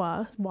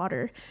Aqua,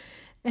 water.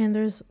 And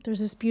there's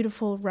this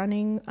beautiful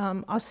running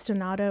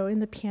ostinato in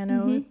the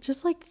piano,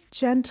 just like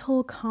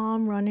gentle,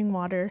 calm running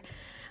water.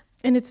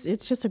 And it's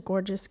just a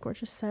gorgeous,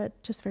 gorgeous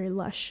set, just very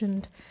lush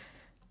and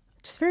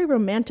just very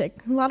romantic.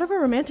 A lot of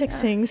romantic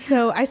things.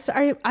 So I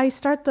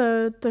start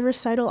the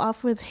recital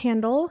off with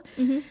Handel,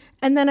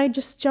 and then I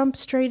just jump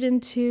straight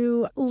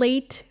into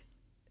late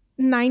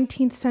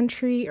 19th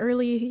century,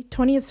 early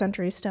 20th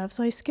century stuff.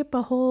 So I skip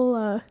a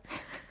whole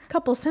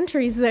couple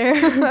centuries there,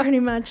 pretty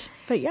much.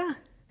 But yeah.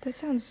 That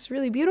sounds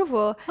really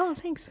beautiful. Oh,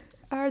 thanks.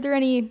 Are there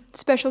any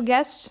special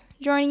guests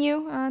joining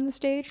you on the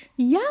stage?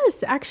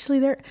 Yes, actually,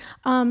 there.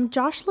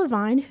 Josh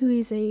Levine, who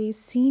is a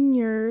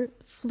senior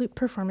flute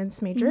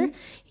performance major,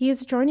 he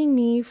is joining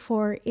me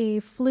for a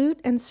flute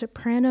and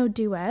soprano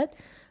duet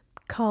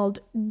called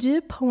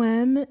Deux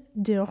Poèmes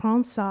de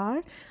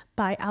Ronsard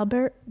by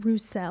Albert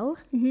Roussel,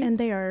 and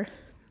they're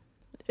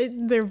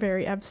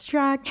very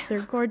abstract.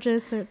 They're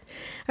gorgeous. They're,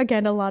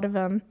 again, a lot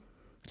of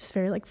just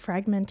very like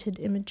fragmented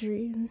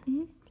imagery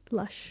and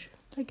lush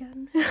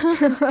again.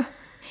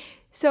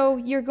 So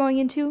you're going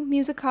into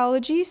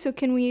musicology, so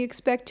can we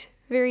expect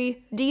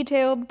very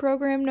detailed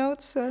program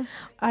notes?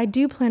 I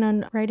do plan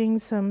on writing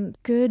some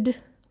good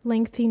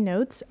lengthy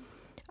notes.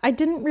 I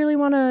didn't really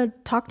want to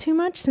talk too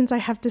much since I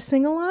have to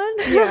sing a lot.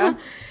 Yeah.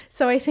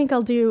 So I think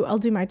I'll do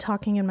my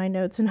talking and my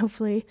notes and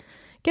hopefully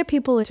get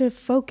people to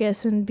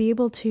focus and be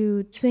able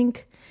to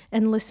think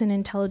and listen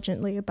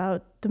intelligently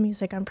about the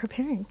music I'm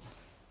preparing.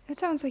 That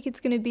sounds like it's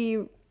going to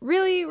be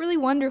really, really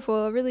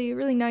wonderful. A really,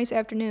 really nice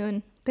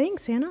afternoon.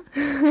 Thanks, Anna.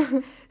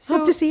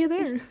 Hope to see you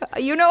there.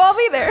 You know I'll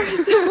be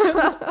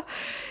there.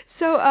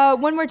 So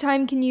one more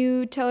time, can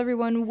you tell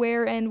everyone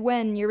where and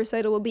when your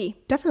recital will be?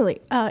 Definitely.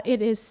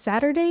 It is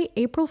Saturday,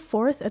 April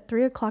 4th at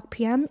 3 o'clock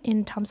p.m.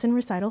 in Thompson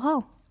Recital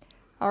Hall.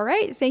 All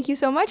right. Thank you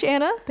so much,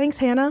 Anna. Thanks,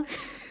 Hannah.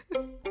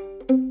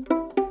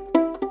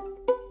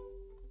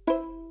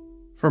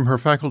 From her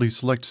Faculty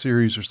Select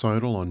Series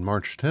recital on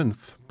March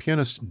 10th,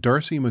 pianist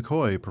Darcy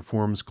McCoy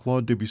performs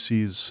Claude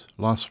Debussy's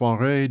La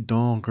Soirée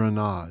dans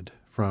Grenade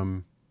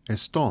from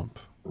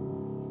Estampes.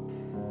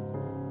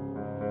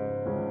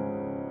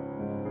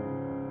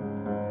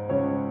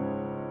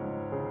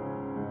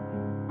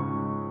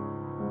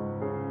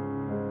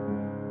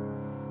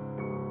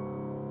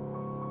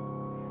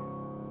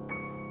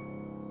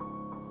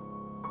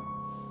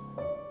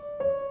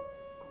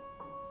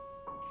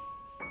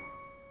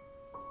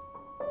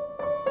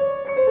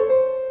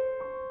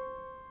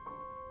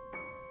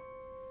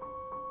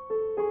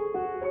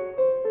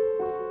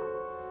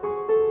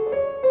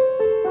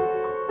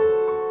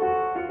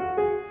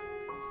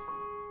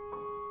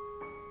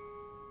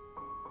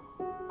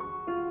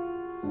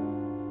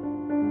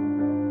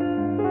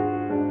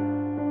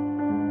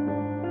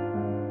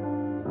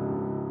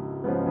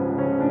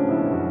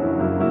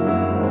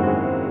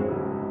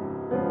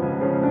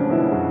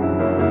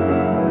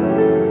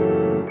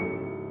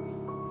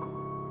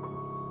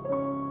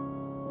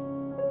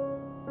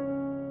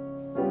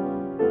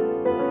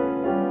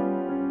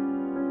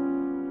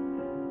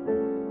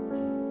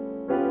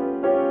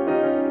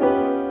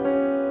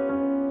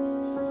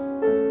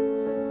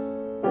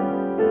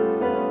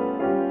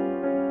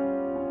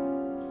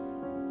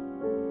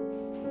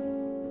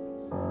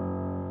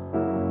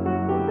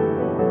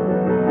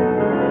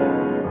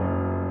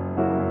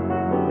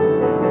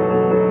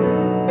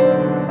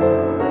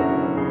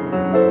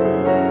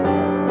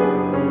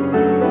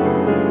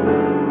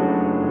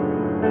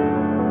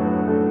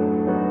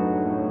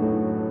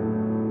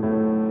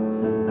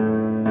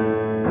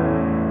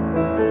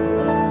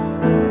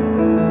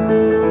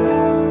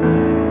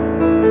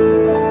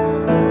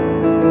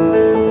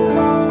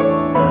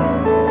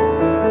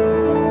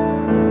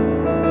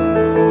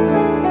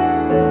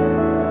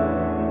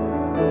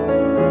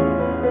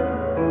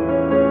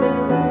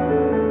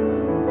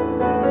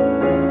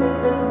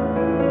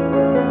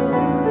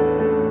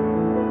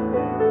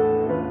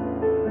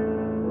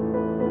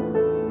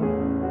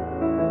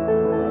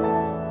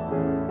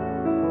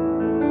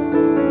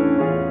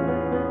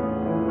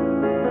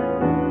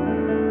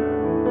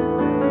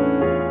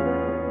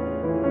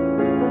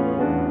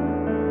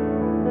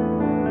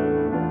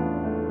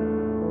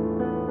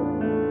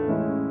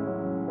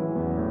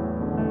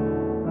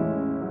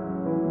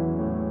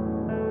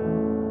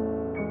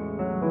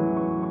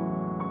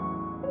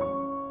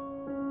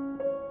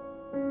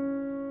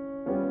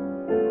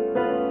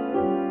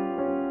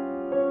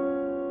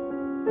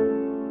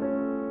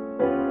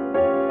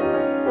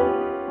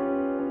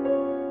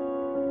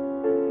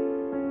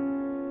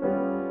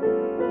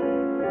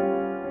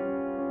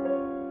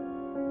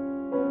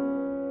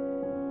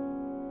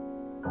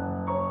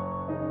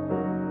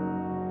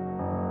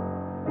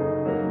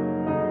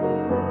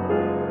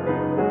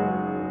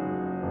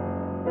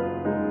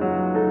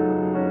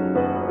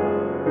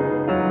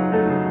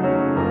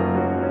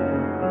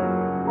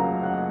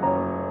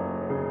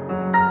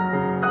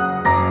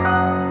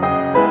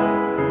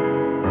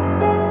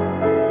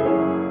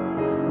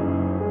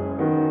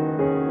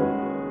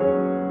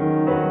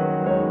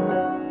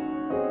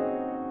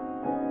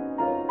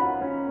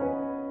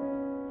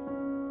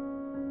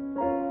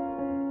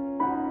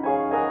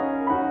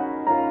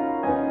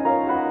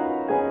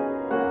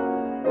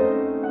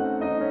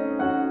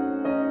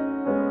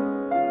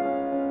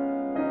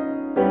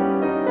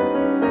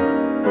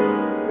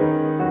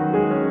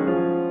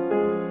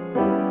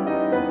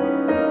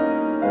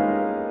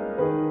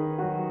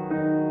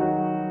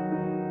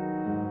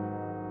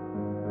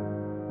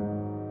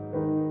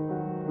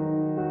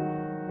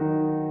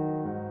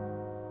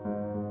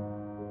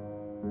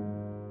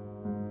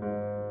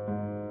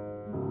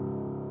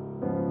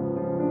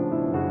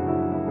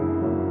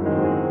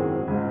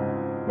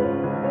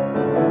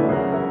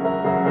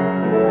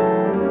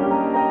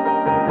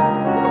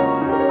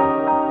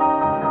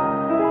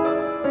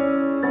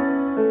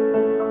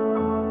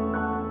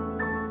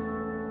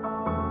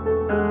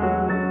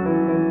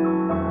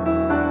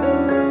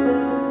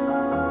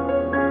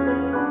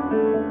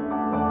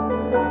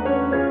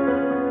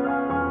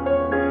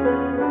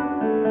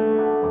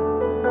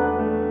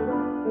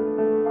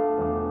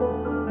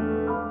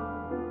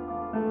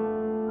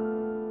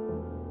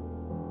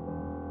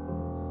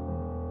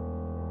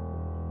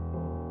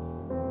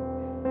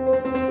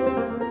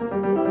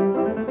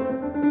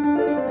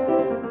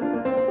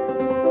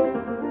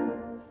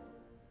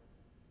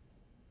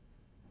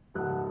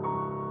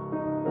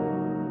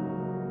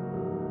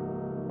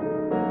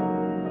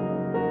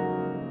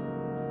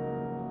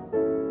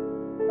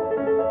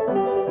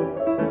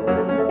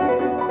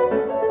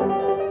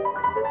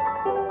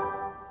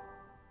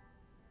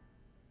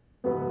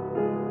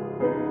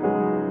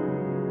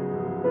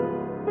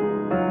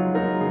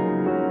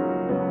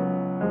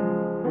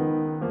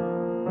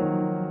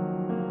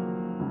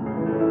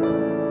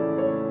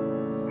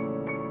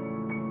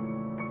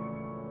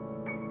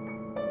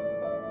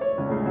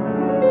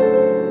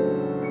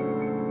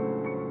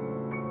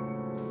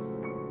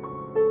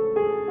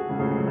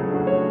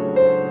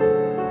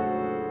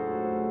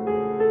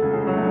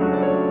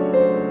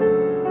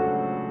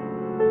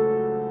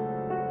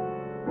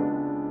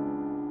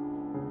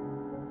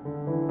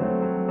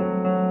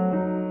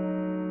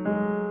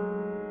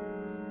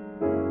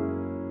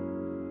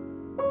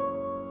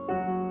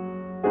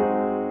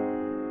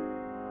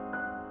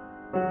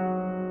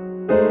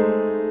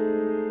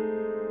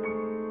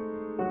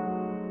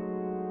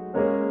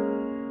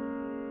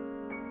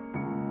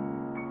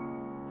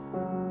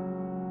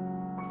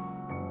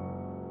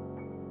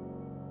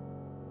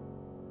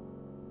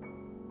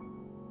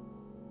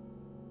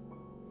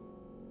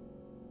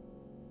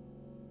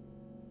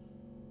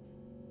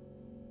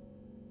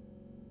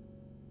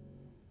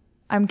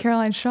 I'm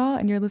Caroline Shaw,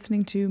 and you're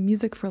listening to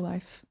Music for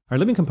Life. Our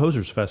Living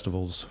Composers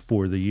Festivals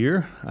for the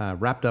year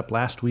wrapped up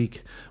last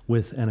week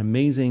with an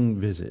amazing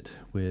visit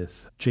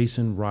with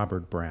Jason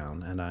Robert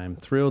Brown, and I'm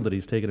thrilled that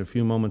he's taken a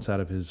few moments out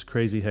of his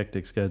crazy,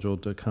 hectic schedule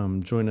to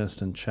come join us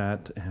and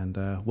chat. And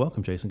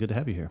welcome, Jason. Good to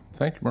have you here.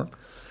 Thank you, Mark.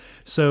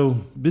 So,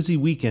 busy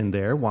weekend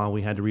there while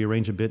we had to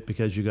rearrange a bit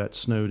because you got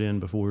snowed in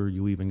before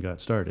you even got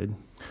started.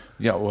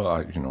 Yeah, well,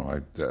 I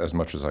as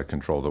much as I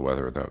control the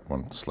weather, that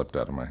one slipped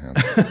out of my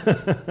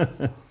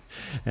hands.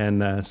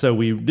 And so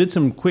we did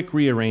some quick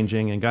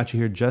rearranging and got you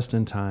here just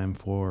in time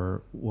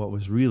for what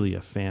was really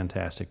a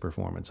fantastic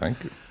performance.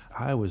 Thank you.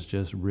 I was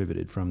just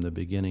riveted from the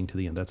beginning to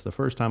the end. That's the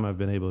first time I've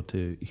been able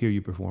to hear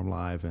you perform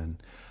live,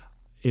 and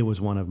it was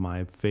one of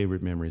my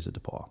favorite memories at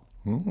DePaul.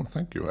 Well,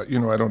 thank you.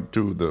 I don't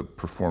do the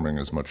performing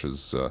as much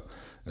as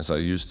I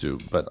used to,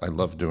 but I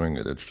love doing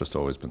it. It's just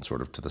always been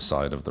sort of to the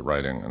side of the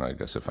writing, and I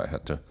guess if I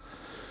had to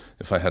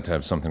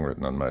have something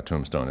written on my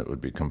tombstone, it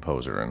would be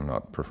composer and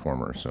not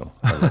performer. So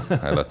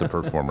I let the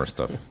performer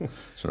stuff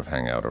sort of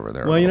hang out over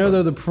there. Well,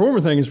 though, the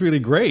performer thing is really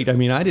great. I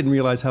mean, I didn't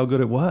realize how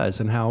good it was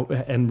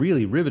and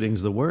really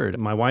riveting's the word.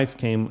 My wife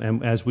came,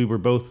 and as we were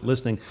both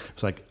listening, it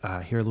was like,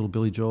 I hear a little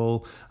Billy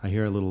Joel, I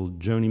hear a little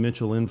Joni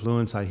Mitchell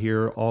influence, I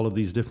hear all of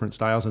these different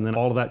styles, and then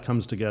all of that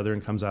comes together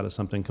and comes out as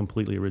something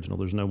completely original.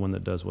 There's no one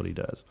that does what he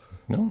does.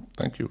 No,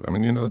 thank you. I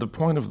mean, the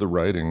point of the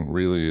writing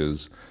really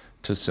is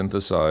to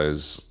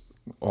synthesize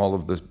all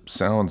of the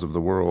sounds of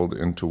the world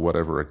into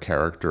whatever a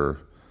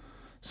character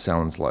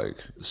sounds like.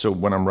 So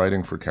when I'm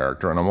writing for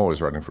character, and I'm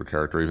always writing for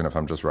character, even if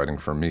I'm just writing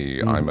for me,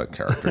 I'm a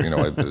character,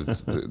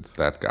 it's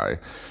that guy.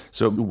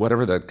 So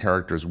whatever that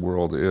character's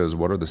world is,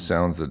 what are the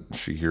sounds that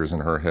she hears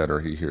in her head or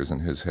he hears in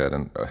his head,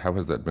 and how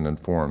has that been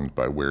informed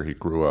by where he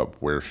grew up,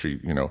 where she,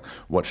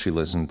 what she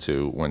listened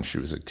to when she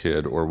was a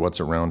kid, or what's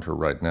around her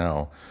right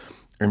now.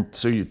 And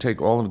so you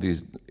take all of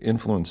these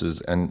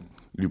influences and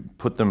you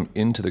put them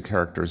into the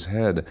character's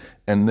head,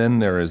 and then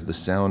there is the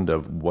sound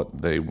of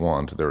what they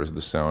want. There is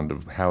the sound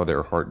of how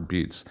their heart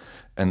beats,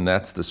 and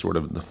that's the sort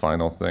of the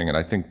final thing. And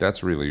I think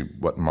that's really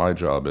what my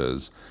job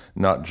is,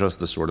 not just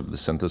the sort of the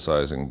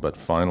synthesizing, but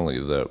finally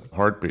the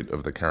heartbeat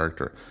of the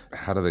character.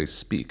 How do they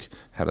speak?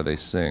 How do they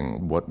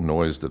sing? What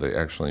noise do they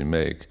actually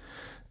make,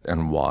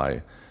 and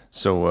why?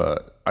 So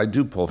I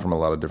do pull from a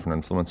lot of different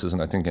influences,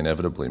 and I think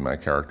inevitably my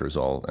characters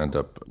all end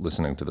up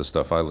listening to the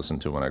stuff I listened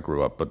to when I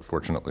grew up, but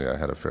fortunately I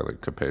had a fairly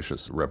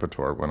capacious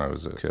repertoire when I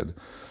was a kid.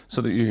 So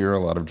that you hear a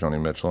lot of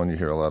Joni Mitchell and you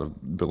hear a lot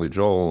of Billy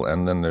Joel,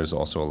 and then there's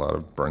also a lot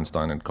of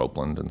Bernstein and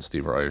Copeland and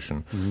Steve Reich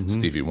and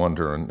Stevie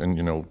Wonder and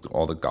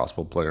all the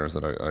gospel players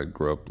that I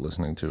grew up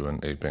listening to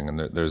and aping, and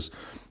there's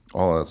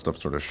all of that stuff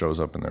sort of shows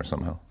up in there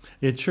somehow.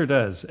 It sure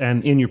does,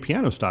 and in your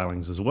piano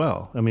stylings as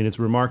well. I mean, it's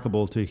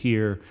remarkable to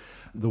hear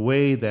the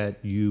way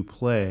that you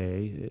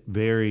play,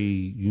 very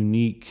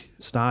unique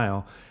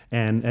style,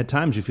 and at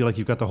times you feel like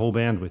you've got the whole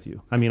band with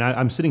you. I mean,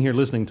 I'm sitting here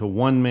listening to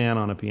one man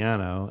on a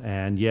piano,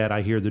 and yet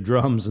I hear the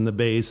drums and the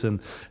bass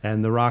and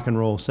the rock and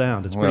roll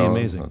sound. It's pretty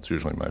amazing. That's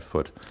usually my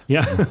foot.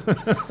 Yeah.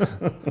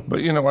 But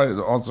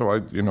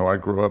I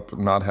grew up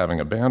not having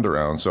a band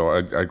around, so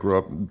I grew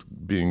up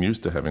being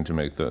used to having to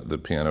make the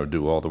piano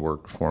do all the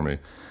work for me.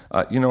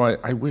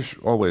 I wish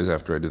always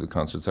after I do the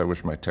concerts, I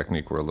wish my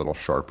technique were a little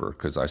sharper,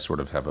 because I sort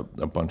of have a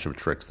bunch of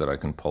tricks that I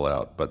can pull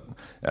out. But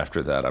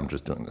after that, I'm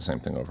just doing the same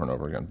thing over and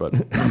over again. But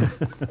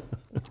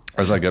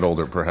as I get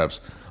older, perhaps,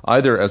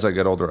 either as I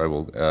get older, I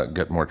will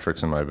get more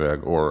tricks in my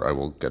bag, or I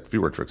will get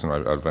fewer tricks in my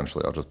bag.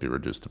 Eventually, I'll just be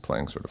reduced to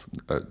playing sort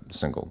of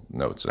single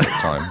notes at a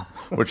time,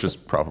 which is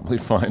probably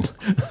fine.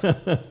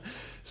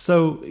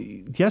 So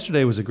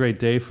yesterday was a great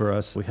day for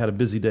us. We had a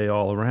busy day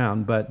all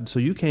around, but so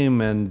you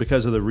came and,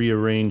 because of the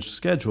rearranged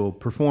schedule,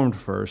 performed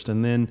first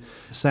and then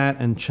sat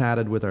and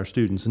chatted with our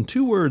students. And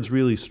two words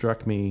really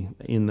struck me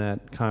in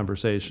that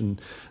conversation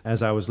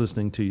as I was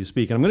listening to you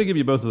speak. And I'm going to give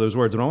you both of those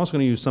words, and I'm also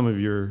going to use some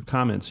of your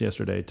comments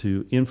yesterday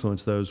to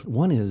influence those.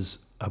 One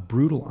is a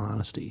brutal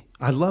honesty.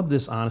 I love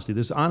this honesty.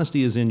 This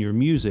honesty is in your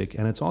music,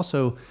 and it's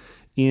also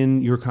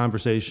in your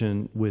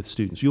conversation with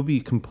students. You'll be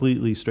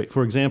completely straight.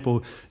 For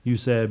example, you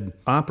said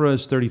opera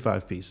is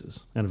 35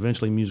 pieces, and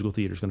eventually musical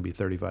theater is going to be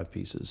 35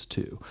 pieces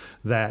too.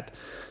 That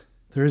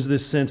there is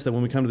this sense that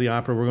when we come to the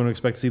opera, we're going to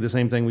expect to see the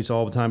same thing we saw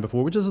all the time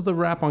before, which is the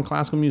rap on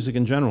classical music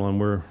in general, and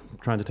we're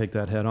trying to take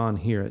that head on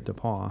here at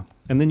DePaul.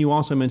 And then you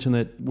also mentioned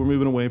that we're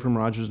moving away from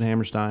Rodgers and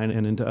Hammerstein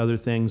and into other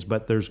things,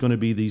 but there's going to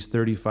be these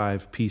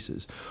 35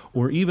 pieces.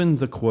 Or even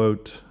the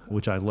quote,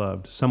 which I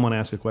loved, someone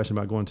asked a question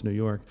about going to New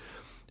York,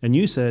 and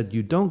you said,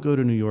 you don't go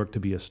to New York to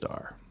be a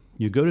star.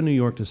 You go to New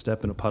York to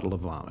step in a puddle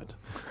of vomit.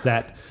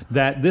 That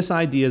this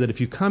idea that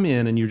if you come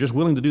in and you're just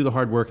willing to do the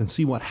hard work and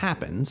see what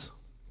happens,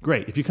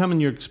 great. If you come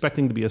and you're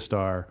expecting to be a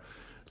star,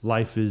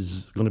 life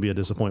is going to be a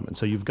disappointment.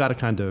 So you've got to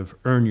kind of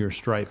earn your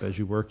stripe as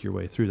you work your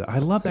way through that. I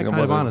love that kind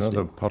of honesty.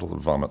 The puddle of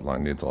vomit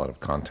line needs a lot of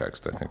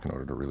context, I think, in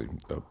order to really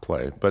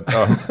play. But,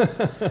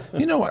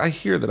 I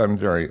hear that I'm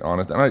very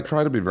honest, and I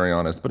try to be very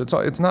honest, but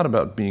it's not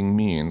about being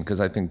mean, because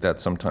I think that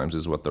sometimes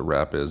is what the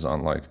rap is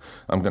on, like,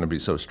 I'm going to be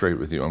so straight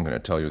with you, I'm going to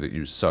tell you that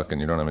you suck and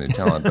you don't have any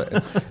talent.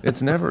 But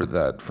it's never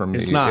that for me.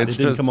 It's not. It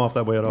didn't come off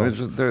that way at all. It's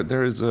just,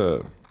 there is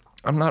a...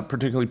 I'm not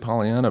particularly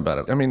Pollyanna about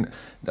it. I mean,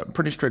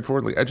 pretty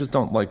straightforwardly, I just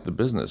don't like the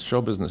business.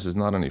 Show business is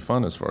not any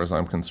fun as far as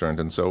I'm concerned.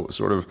 And so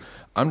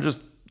I'm just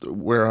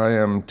where I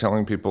am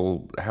telling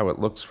people how it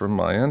looks from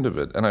my end of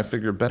it. And I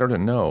figure better to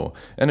know.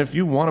 And if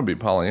you want to be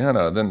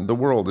Pollyanna, then the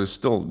world is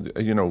still,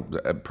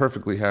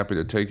 perfectly happy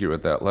to take you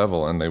at that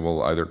level. And they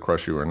will either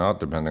crush you or not,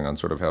 depending on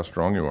sort of how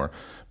strong you are.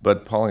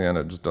 But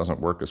Pollyanna just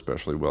doesn't work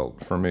especially well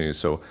for me.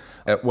 So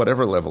at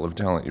whatever level of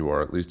talent you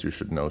are, at least you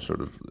should know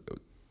sort of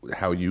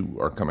how you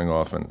are coming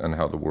off and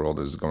how the world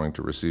is going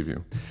to receive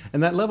you.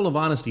 And that level of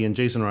honesty in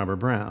Jason Robert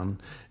Brown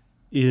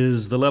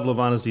is the level of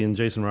honesty in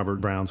Jason Robert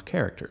Brown's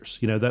characters.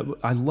 That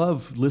I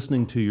love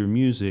listening to your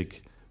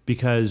music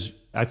because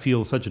I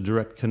feel such a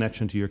direct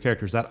connection to your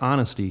characters. That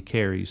honesty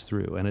carries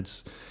through, and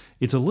it's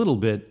a little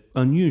bit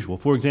unusual.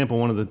 For example,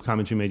 one of the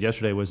comments you made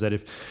yesterday was that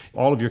if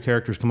all of your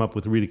characters come up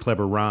with really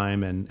clever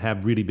rhyme and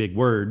have really big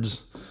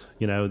words,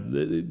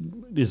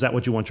 is that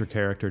what you want your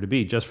character to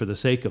be, just for the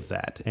sake of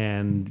that?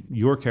 And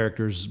your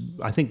characters,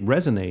 I think,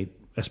 resonate,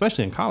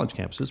 especially in college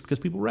campuses, because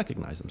people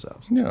recognize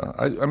themselves. Yeah,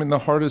 I mean, the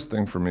hardest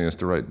thing for me is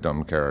to write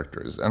dumb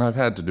characters, and I've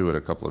had to do it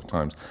a couple of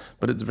times,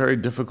 but it's very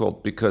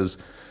difficult because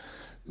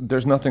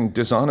there's nothing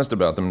dishonest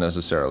about them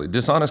necessarily.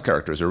 Dishonest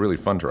characters are really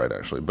fun to write,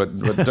 actually, but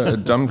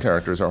dumb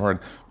characters are hard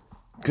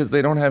because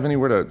they don't have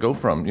anywhere to go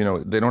from.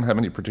 They don't have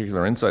any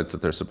particular insights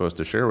that they're supposed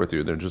to share with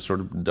you. They're just sort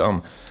of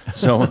dumb.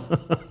 So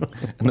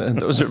and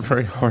those are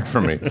very hard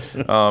for me.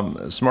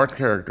 Smart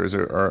characters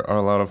are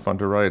a lot of fun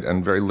to write,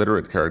 and very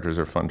literate characters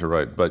are fun to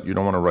write, but you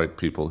don't want to write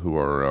people who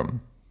are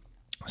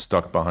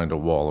stuck behind a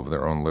wall of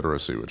their own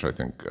literacy, which I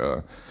think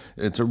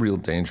it's a real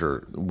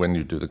danger when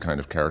you do the kind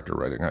of character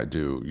writing I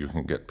do. You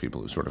can get people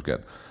who sort of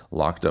get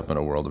locked up in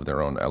a world of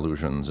their own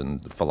illusions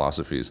and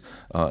philosophies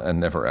and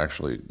never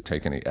actually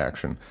take any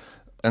action.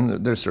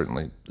 And there's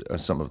certainly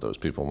some of those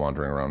people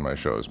wandering around my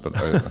shows, but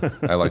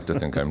I like to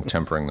think I'm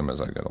tempering them as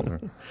I get older.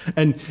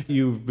 And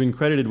you've been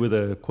credited with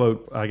a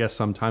quote, I guess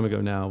some time ago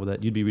now,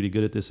 that you'd be really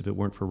good at this if it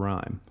weren't for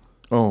rhyme.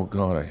 Oh,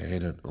 God, I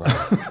hate it.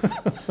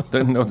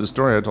 The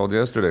story I told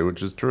yesterday,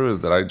 which is true,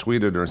 is that I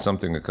tweeted or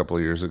something a couple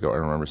of years ago. I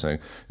remember saying,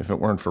 if it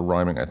weren't for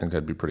rhyming, I think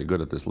I'd be pretty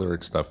good at this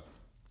lyric stuff.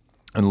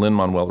 And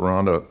Lin-Manuel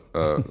Miranda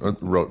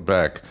wrote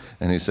back,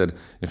 and he said,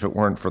 if it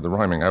weren't for the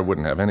rhyming, I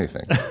wouldn't have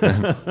anything.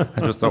 And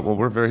I just thought, well,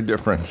 we're very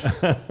different.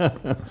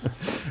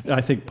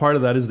 I think part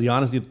of that is the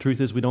honesty. The truth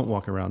is we don't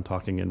walk around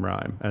talking in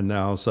rhyme, and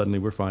now suddenly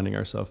we're finding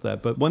ourselves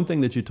that. But one thing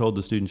that you told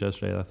the students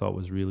yesterday that I thought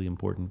was really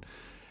important,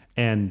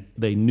 and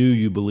they knew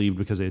you believed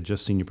because they had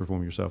just seen you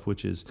perform yourself,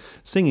 which is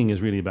singing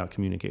is really about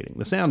communicating.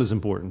 The sound is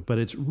important, but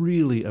it's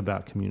really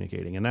about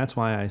communicating. And that's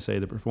why I say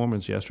the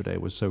performance yesterday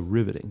was so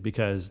riveting,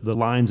 because the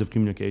lines of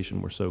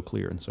communication were so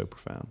clear and so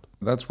profound.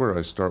 That's where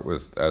I start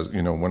with, as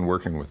when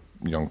working with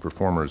young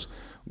performers,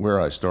 where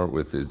I start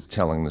with is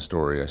telling the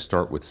story. I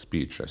start with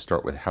speech. I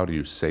start with how do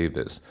you say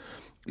this?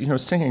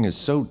 Singing is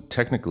so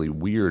technically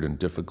weird and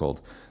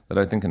difficult that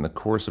I think in the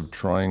course of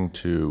trying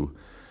to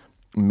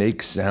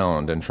make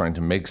sound and trying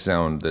to make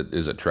sound that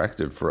is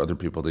attractive for other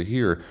people to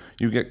hear,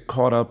 you get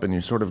caught up and you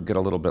sort of get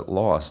a little bit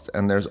lost.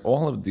 And there's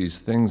all of these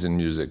things in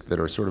music that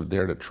are sort of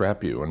there to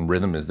trap you, and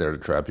rhythm is there to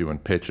trap you,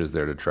 and pitch is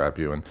there to trap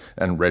you,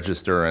 and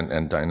register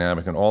and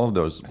dynamic and all of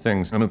those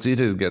things. And it's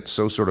easy to get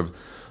so sort of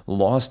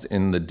lost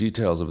in the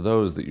details of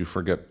those that you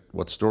forget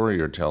what story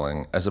you're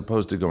telling, as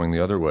opposed to going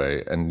the other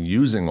way and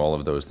using all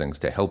of those things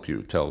to help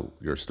you tell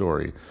your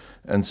story.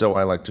 And so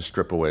I like to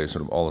strip away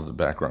sort of all of the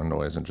background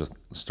noise and just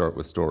start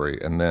with story,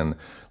 and then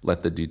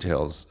let the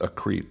details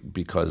accrete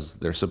because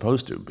they're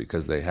supposed to,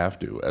 because they have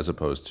to, as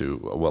opposed to,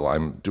 well,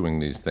 I'm doing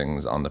these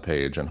things on the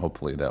page and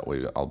hopefully that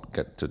way I'll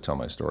get to tell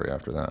my story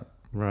after that.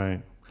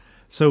 Right.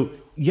 So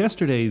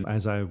yesterday,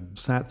 as I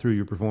sat through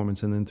your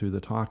performance and then through the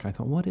talk, I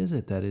thought, what is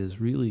it that is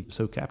really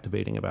so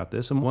captivating about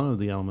this? And one of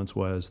the elements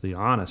was the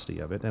honesty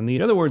of it. And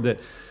the other word that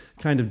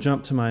kind of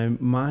jumped to my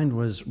mind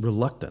was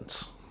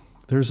reluctance.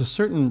 There's a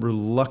certain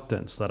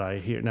reluctance that I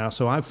hear now.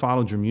 So I've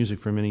followed your music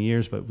for many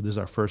years, but this is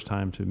our first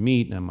time to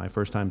meet and my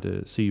first time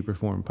to see you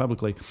perform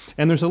publicly.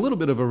 And there's a little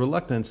bit of a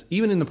reluctance,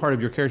 even in the part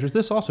of your characters.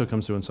 This also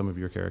comes through in some of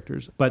your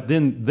characters. But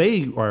then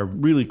they are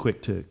really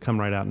quick to come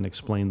right out and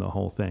explain the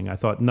whole thing. I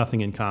thought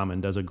Nothing in Common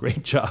does a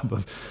great job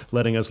of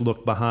letting us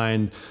look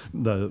behind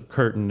the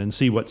curtain and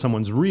see what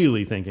someone's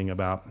really thinking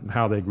about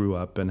how they grew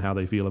up and how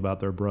they feel about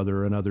their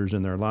brother and others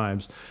in their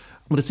lives.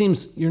 But it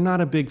seems you're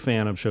not a big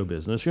fan of show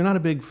business. You're not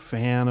a big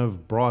fan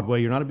of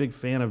Broadway. You're not a big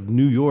fan of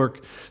New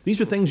York.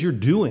 These are things you're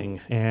doing.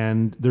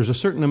 And there's a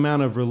certain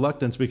amount of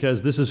reluctance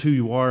because this is who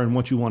you are and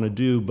what you want to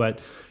do. But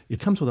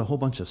it comes with a whole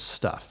bunch of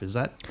stuff. Is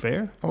that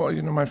fair? Well,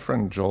 my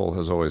friend Joel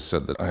has always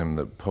said that I am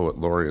the poet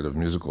laureate of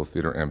musical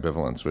theater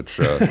ambivalence,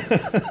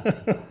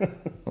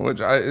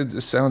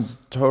 it sounds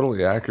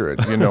totally accurate,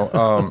 and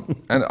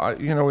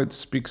it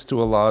speaks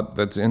to a lot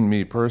that's in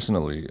me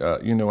personally,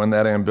 and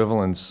that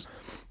ambivalence,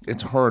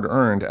 it's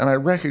hard-earned, and I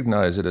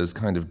recognize it as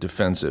kind of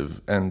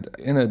defensive, and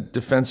in a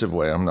defensive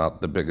way, I'm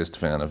not the biggest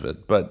fan of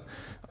it, but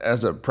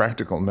as a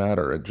practical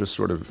matter, it just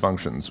sort of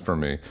functions for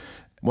me.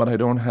 What I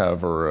don't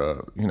have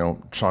are,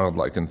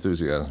 childlike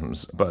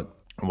enthusiasms, but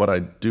what I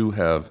do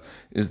have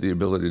is the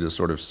ability to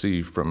sort of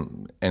see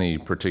from any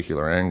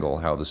particular angle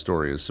how the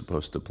story is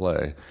supposed to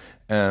play,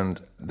 and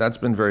that's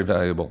been very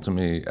valuable to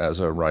me as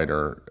a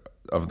writer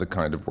of the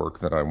kind of work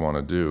that I want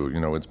to do.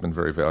 It's been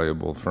very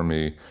valuable for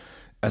me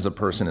as a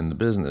person in the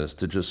business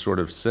to just sort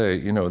of say,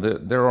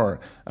 there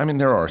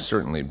are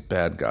certainly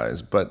bad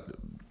guys, but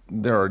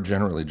there are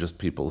generally just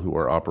people who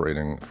are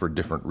operating for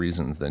different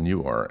reasons than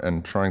you are,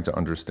 and trying to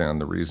understand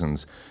the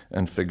reasons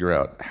and figure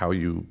out how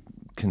you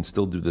can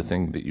still do the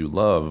thing that you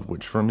love,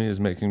 which for me is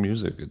making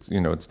music.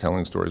 It's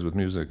telling stories with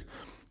music.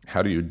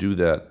 How do you do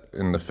that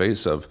in the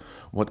face of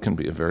what can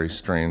be a very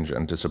strange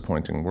and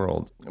disappointing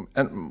world?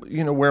 And,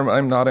 where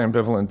I'm not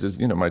ambivalent is,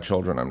 my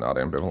children I'm not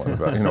ambivalent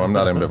about. I'm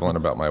not ambivalent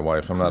about my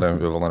wife. I'm not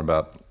ambivalent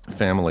about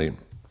family.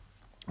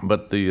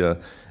 But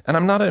and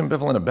I'm not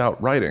ambivalent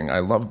about writing. I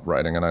love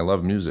writing and I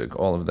love music,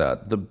 all of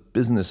that. The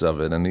business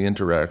of it and the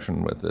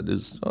interaction with it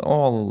is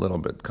all a little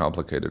bit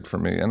complicated for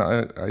me. And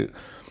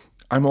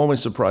I'm always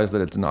surprised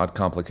that it's not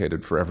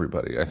complicated for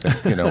everybody. I think,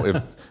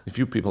 if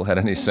you people had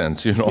any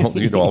sense, you'd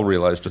all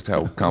realize just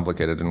how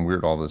complicated and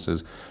weird all this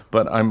is.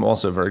 But I'm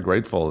also very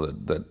grateful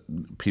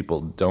that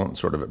people don't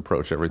sort of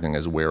approach everything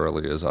as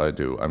warily as I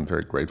do. I'm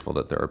very grateful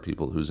that there are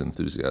people whose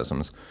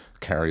enthusiasms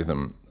carry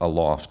them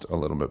aloft a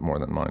little bit more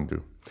than mine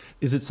do.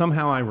 Is it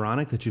somehow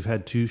ironic that you've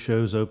had 2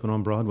 shows open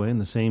on Broadway in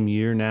the same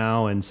year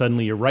now, and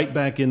suddenly you're right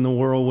back in the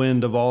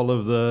whirlwind of all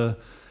of the...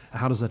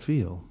 How does that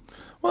feel?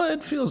 Well,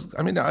 it feels,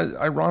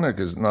 ironic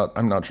is not,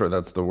 I'm not sure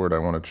that's the word I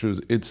want to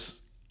choose.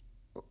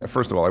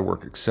 First of all, I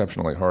work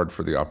exceptionally hard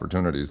for the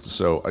opportunities.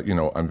 So,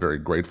 I'm very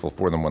grateful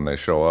for them when they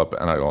show up.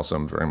 And I also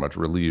am very much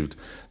relieved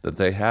that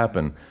they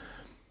happen.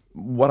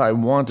 What I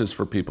want is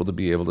for people to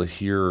be able to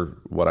hear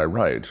what I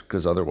write,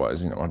 because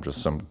otherwise, I'm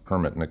just some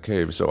hermit in a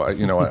cave. So,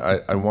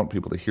 I want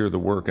people to hear the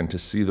work and to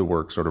see the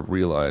work sort of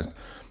realized.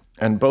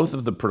 And both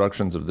of the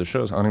productions of the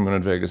shows, Honeymoon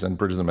in Vegas and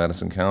Bridges of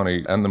Madison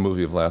County, and the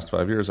movie of Last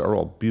 5 Years, are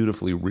all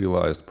beautifully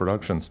realized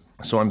productions.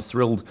 So I'm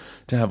thrilled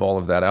to have all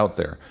of that out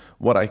there.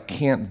 What I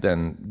can't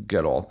then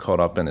get all caught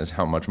up in is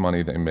how much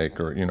money they make,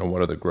 or,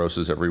 what are the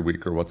grosses every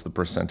week, or what's the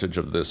percentage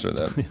of this or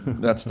that.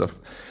 That stuff,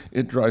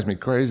 it drives me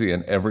crazy.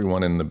 And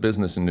everyone in the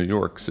business in New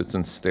York sits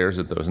and stares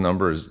at those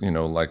numbers,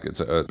 like it's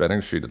a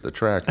betting sheet at the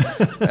track.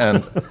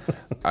 And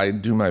I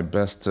do my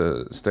best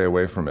to stay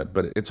away from it,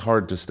 but it's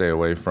hard to stay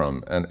away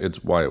from. And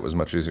it's why it was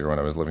much easier when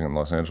I was living in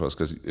Los Angeles,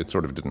 because it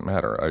sort of didn't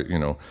matter.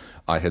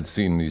 I had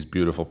seen these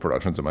beautiful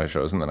productions of my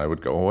shows, and then I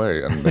would go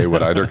away, and they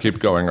would either keep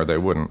going or they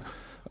wouldn't.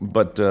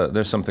 But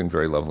there's something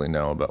very lovely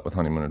now about with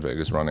Honeymoon in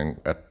Vegas running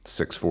at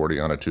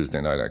 6:40 on a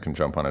Tuesday night. I can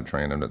jump on a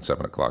train and at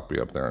 7 o'clock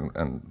be up there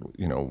and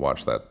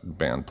watch that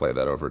band play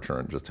that overture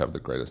and just have the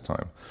greatest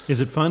time. Is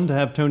it fun to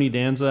have Tony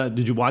Danza?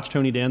 Did you watch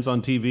Tony Danza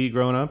on TV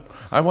growing up?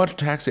 I watched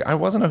Taxi. I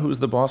wasn't a Who's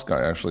the Boss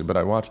guy, actually, but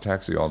I watched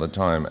Taxi all the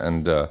time.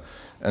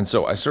 And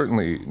so I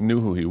certainly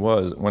knew who he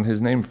was. When his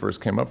name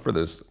first came up for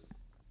this,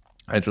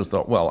 I just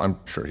thought, well, I'm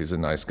sure he's a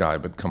nice guy,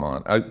 but come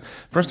on.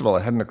 First of all,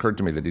 it hadn't occurred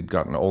to me that he'd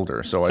gotten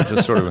older, so I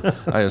just sort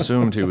of, I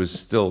assumed he was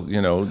still,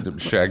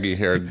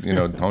 shaggy-haired,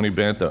 Tony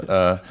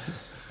Banta.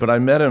 But I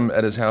met him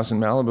at his house in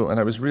Malibu, and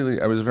I was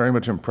very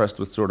much impressed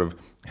with sort of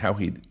how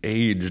he'd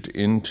aged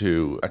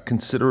into a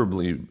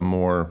considerably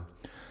more,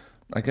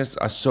 I guess,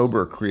 a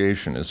sober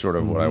creation is sort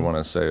of what I want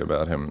to say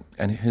about him.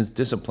 And his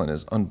discipline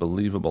is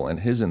unbelievable, and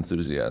his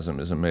enthusiasm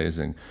is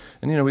amazing.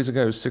 And, he's a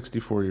guy who's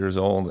 64 years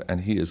old,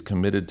 and he is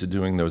committed to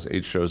doing those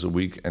 8 shows a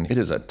week, and it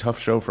is a tough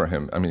show for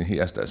him. I mean, he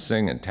has to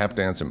sing and tap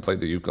dance and play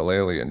the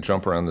ukulele and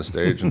jump around the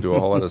stage and do a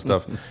whole lot of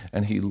stuff,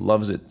 and he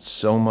loves it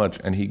so much,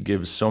 and he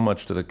gives so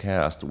much to the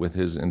cast with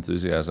his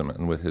enthusiasm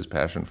and with his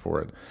passion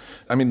for it.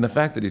 I mean, the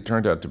fact that he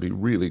turned out to be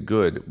really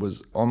good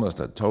was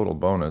almost a total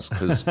bonus,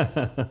 because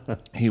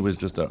he was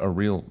just a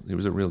real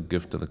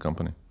gift to the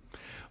company.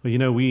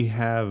 Well, we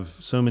have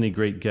so many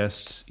great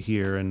guests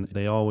here, and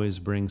they always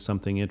bring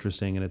something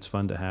interesting, and it's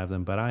fun to have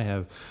them. But I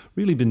have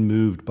really been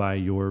moved by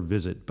your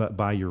visit,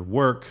 by your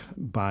work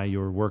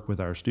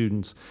with our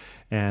students.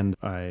 And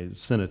I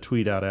sent a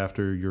tweet out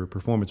after your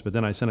performance, but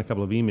then I sent a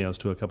couple of emails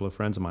to a couple of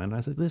friends of mine. And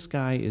I said, this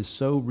guy is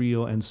so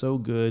real and so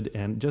good,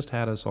 and just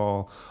had us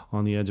all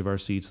on the edge of our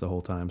seats the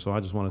whole time. So I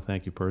just want to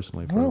thank you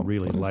personally for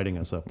really lighting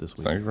us up this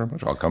week. Thank you very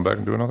much. I'll come back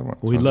and do another one.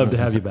 We'd love to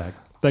have you back.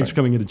 Thanks for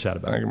coming in to chat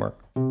about it. Thank you, Mark.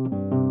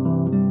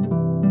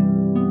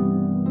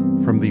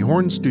 From the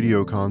Horn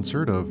Studio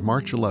concert of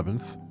March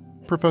 11th,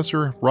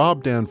 Professor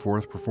Rob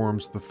Danforth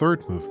performs the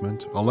third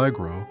movement,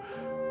 Allegro,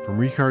 from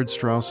Richard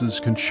Strauss's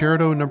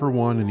Concerto No.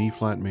 1 in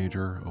E-flat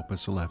major,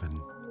 Opus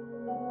 11.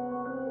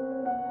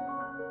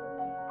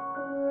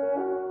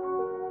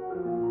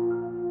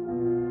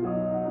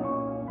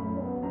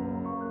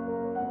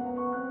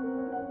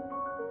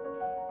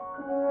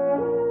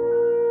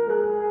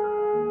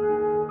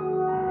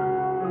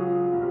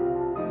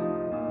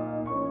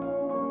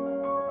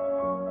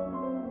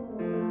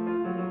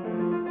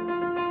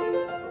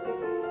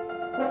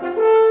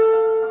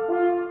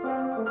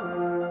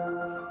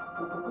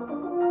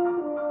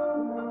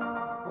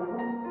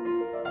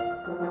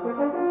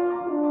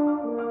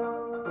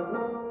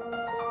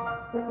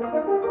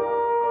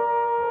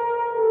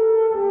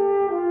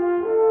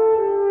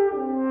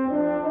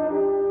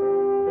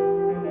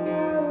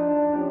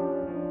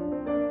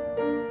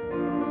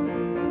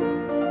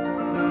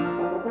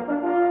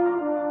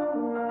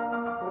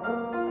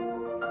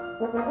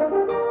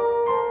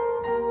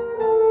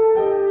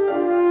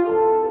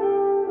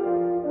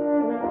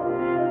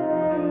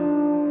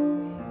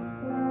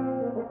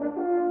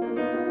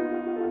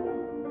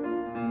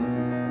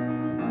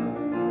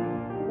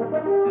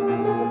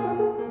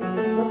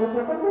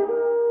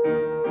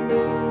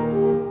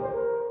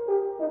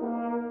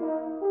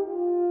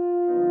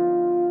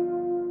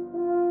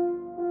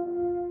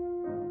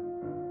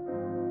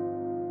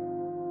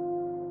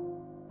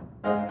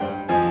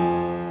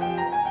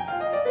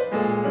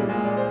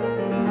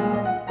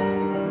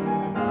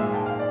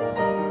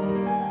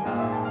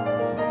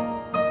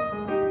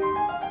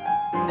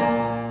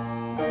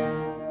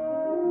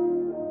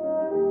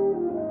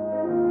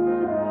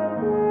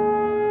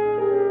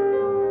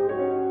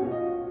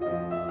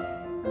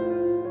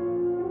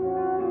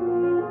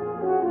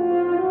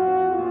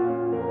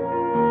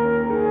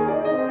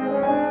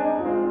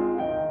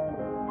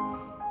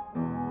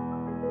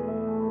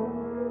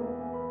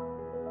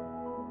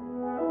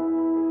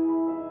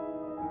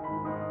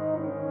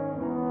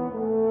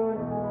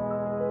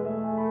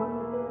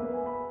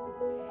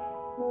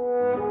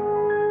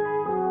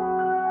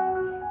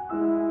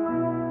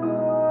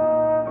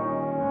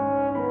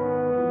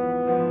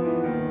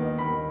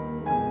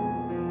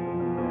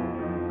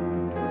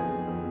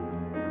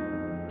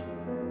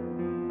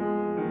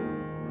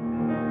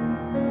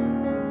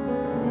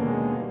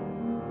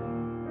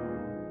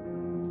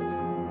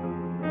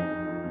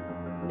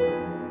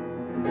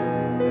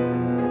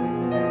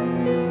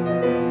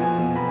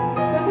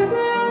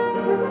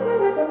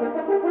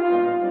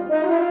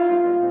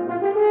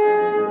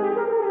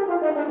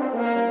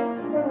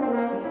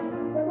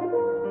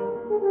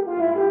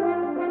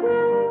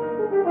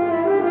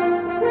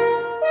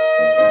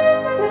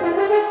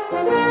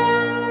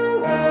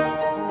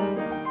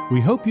 We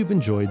hope you've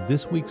enjoyed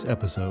this week's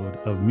episode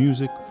of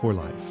Music for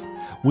Life.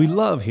 We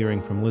love hearing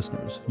from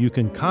listeners. You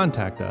can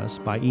contact us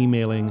by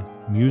emailing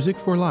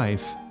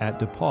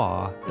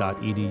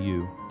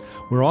musicforlife@depaw.edu.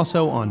 We're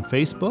also on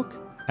Facebook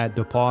at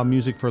DePaw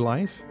Music for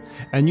Life,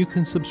 and you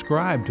can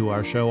subscribe to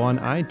our show on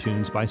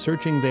iTunes by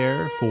searching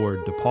there for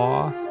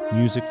DePaw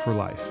Music for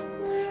Life.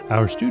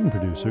 Our student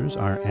producers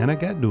are Anna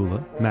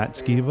Gatdula, Matt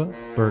Skiva,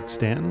 Burke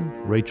Stanton,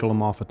 Rachel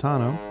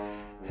Amalfitano,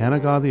 Hannah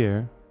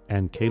Gauthier,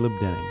 and Caleb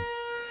Denning.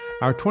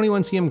 Our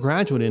 21CM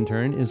graduate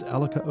intern is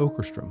Elika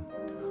Okerstrom.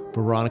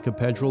 Veronica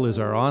Pedrell is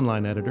our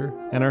online editor,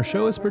 and our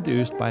show is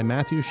produced by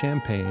Matthew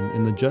Champagne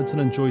in the Judson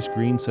and Joyce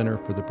Green Center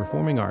for the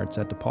Performing Arts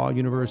at DePaul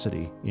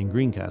University in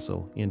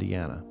Greencastle,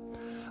 Indiana.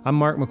 I'm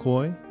Mark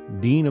McCoy,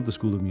 Dean of the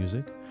School of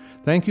Music.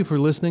 Thank you for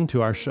listening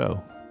to our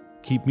show.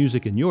 Keep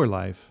music in your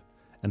life,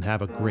 and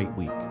have a great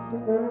week.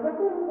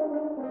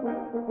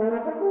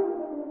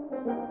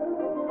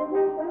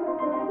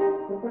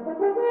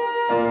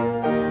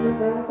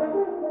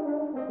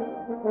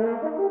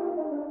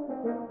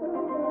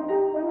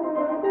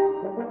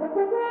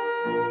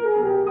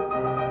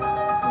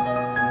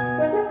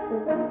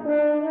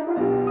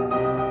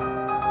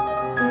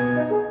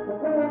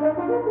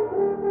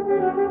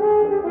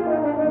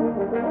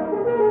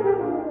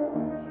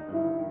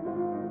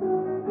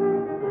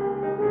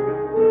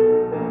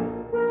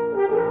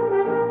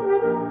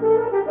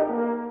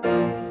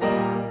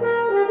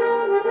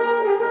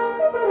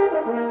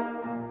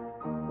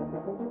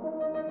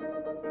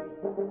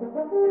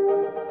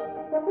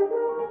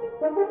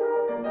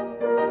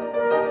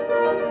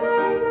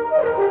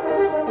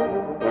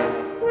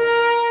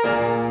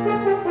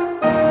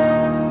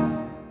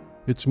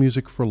 It's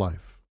Music for Life.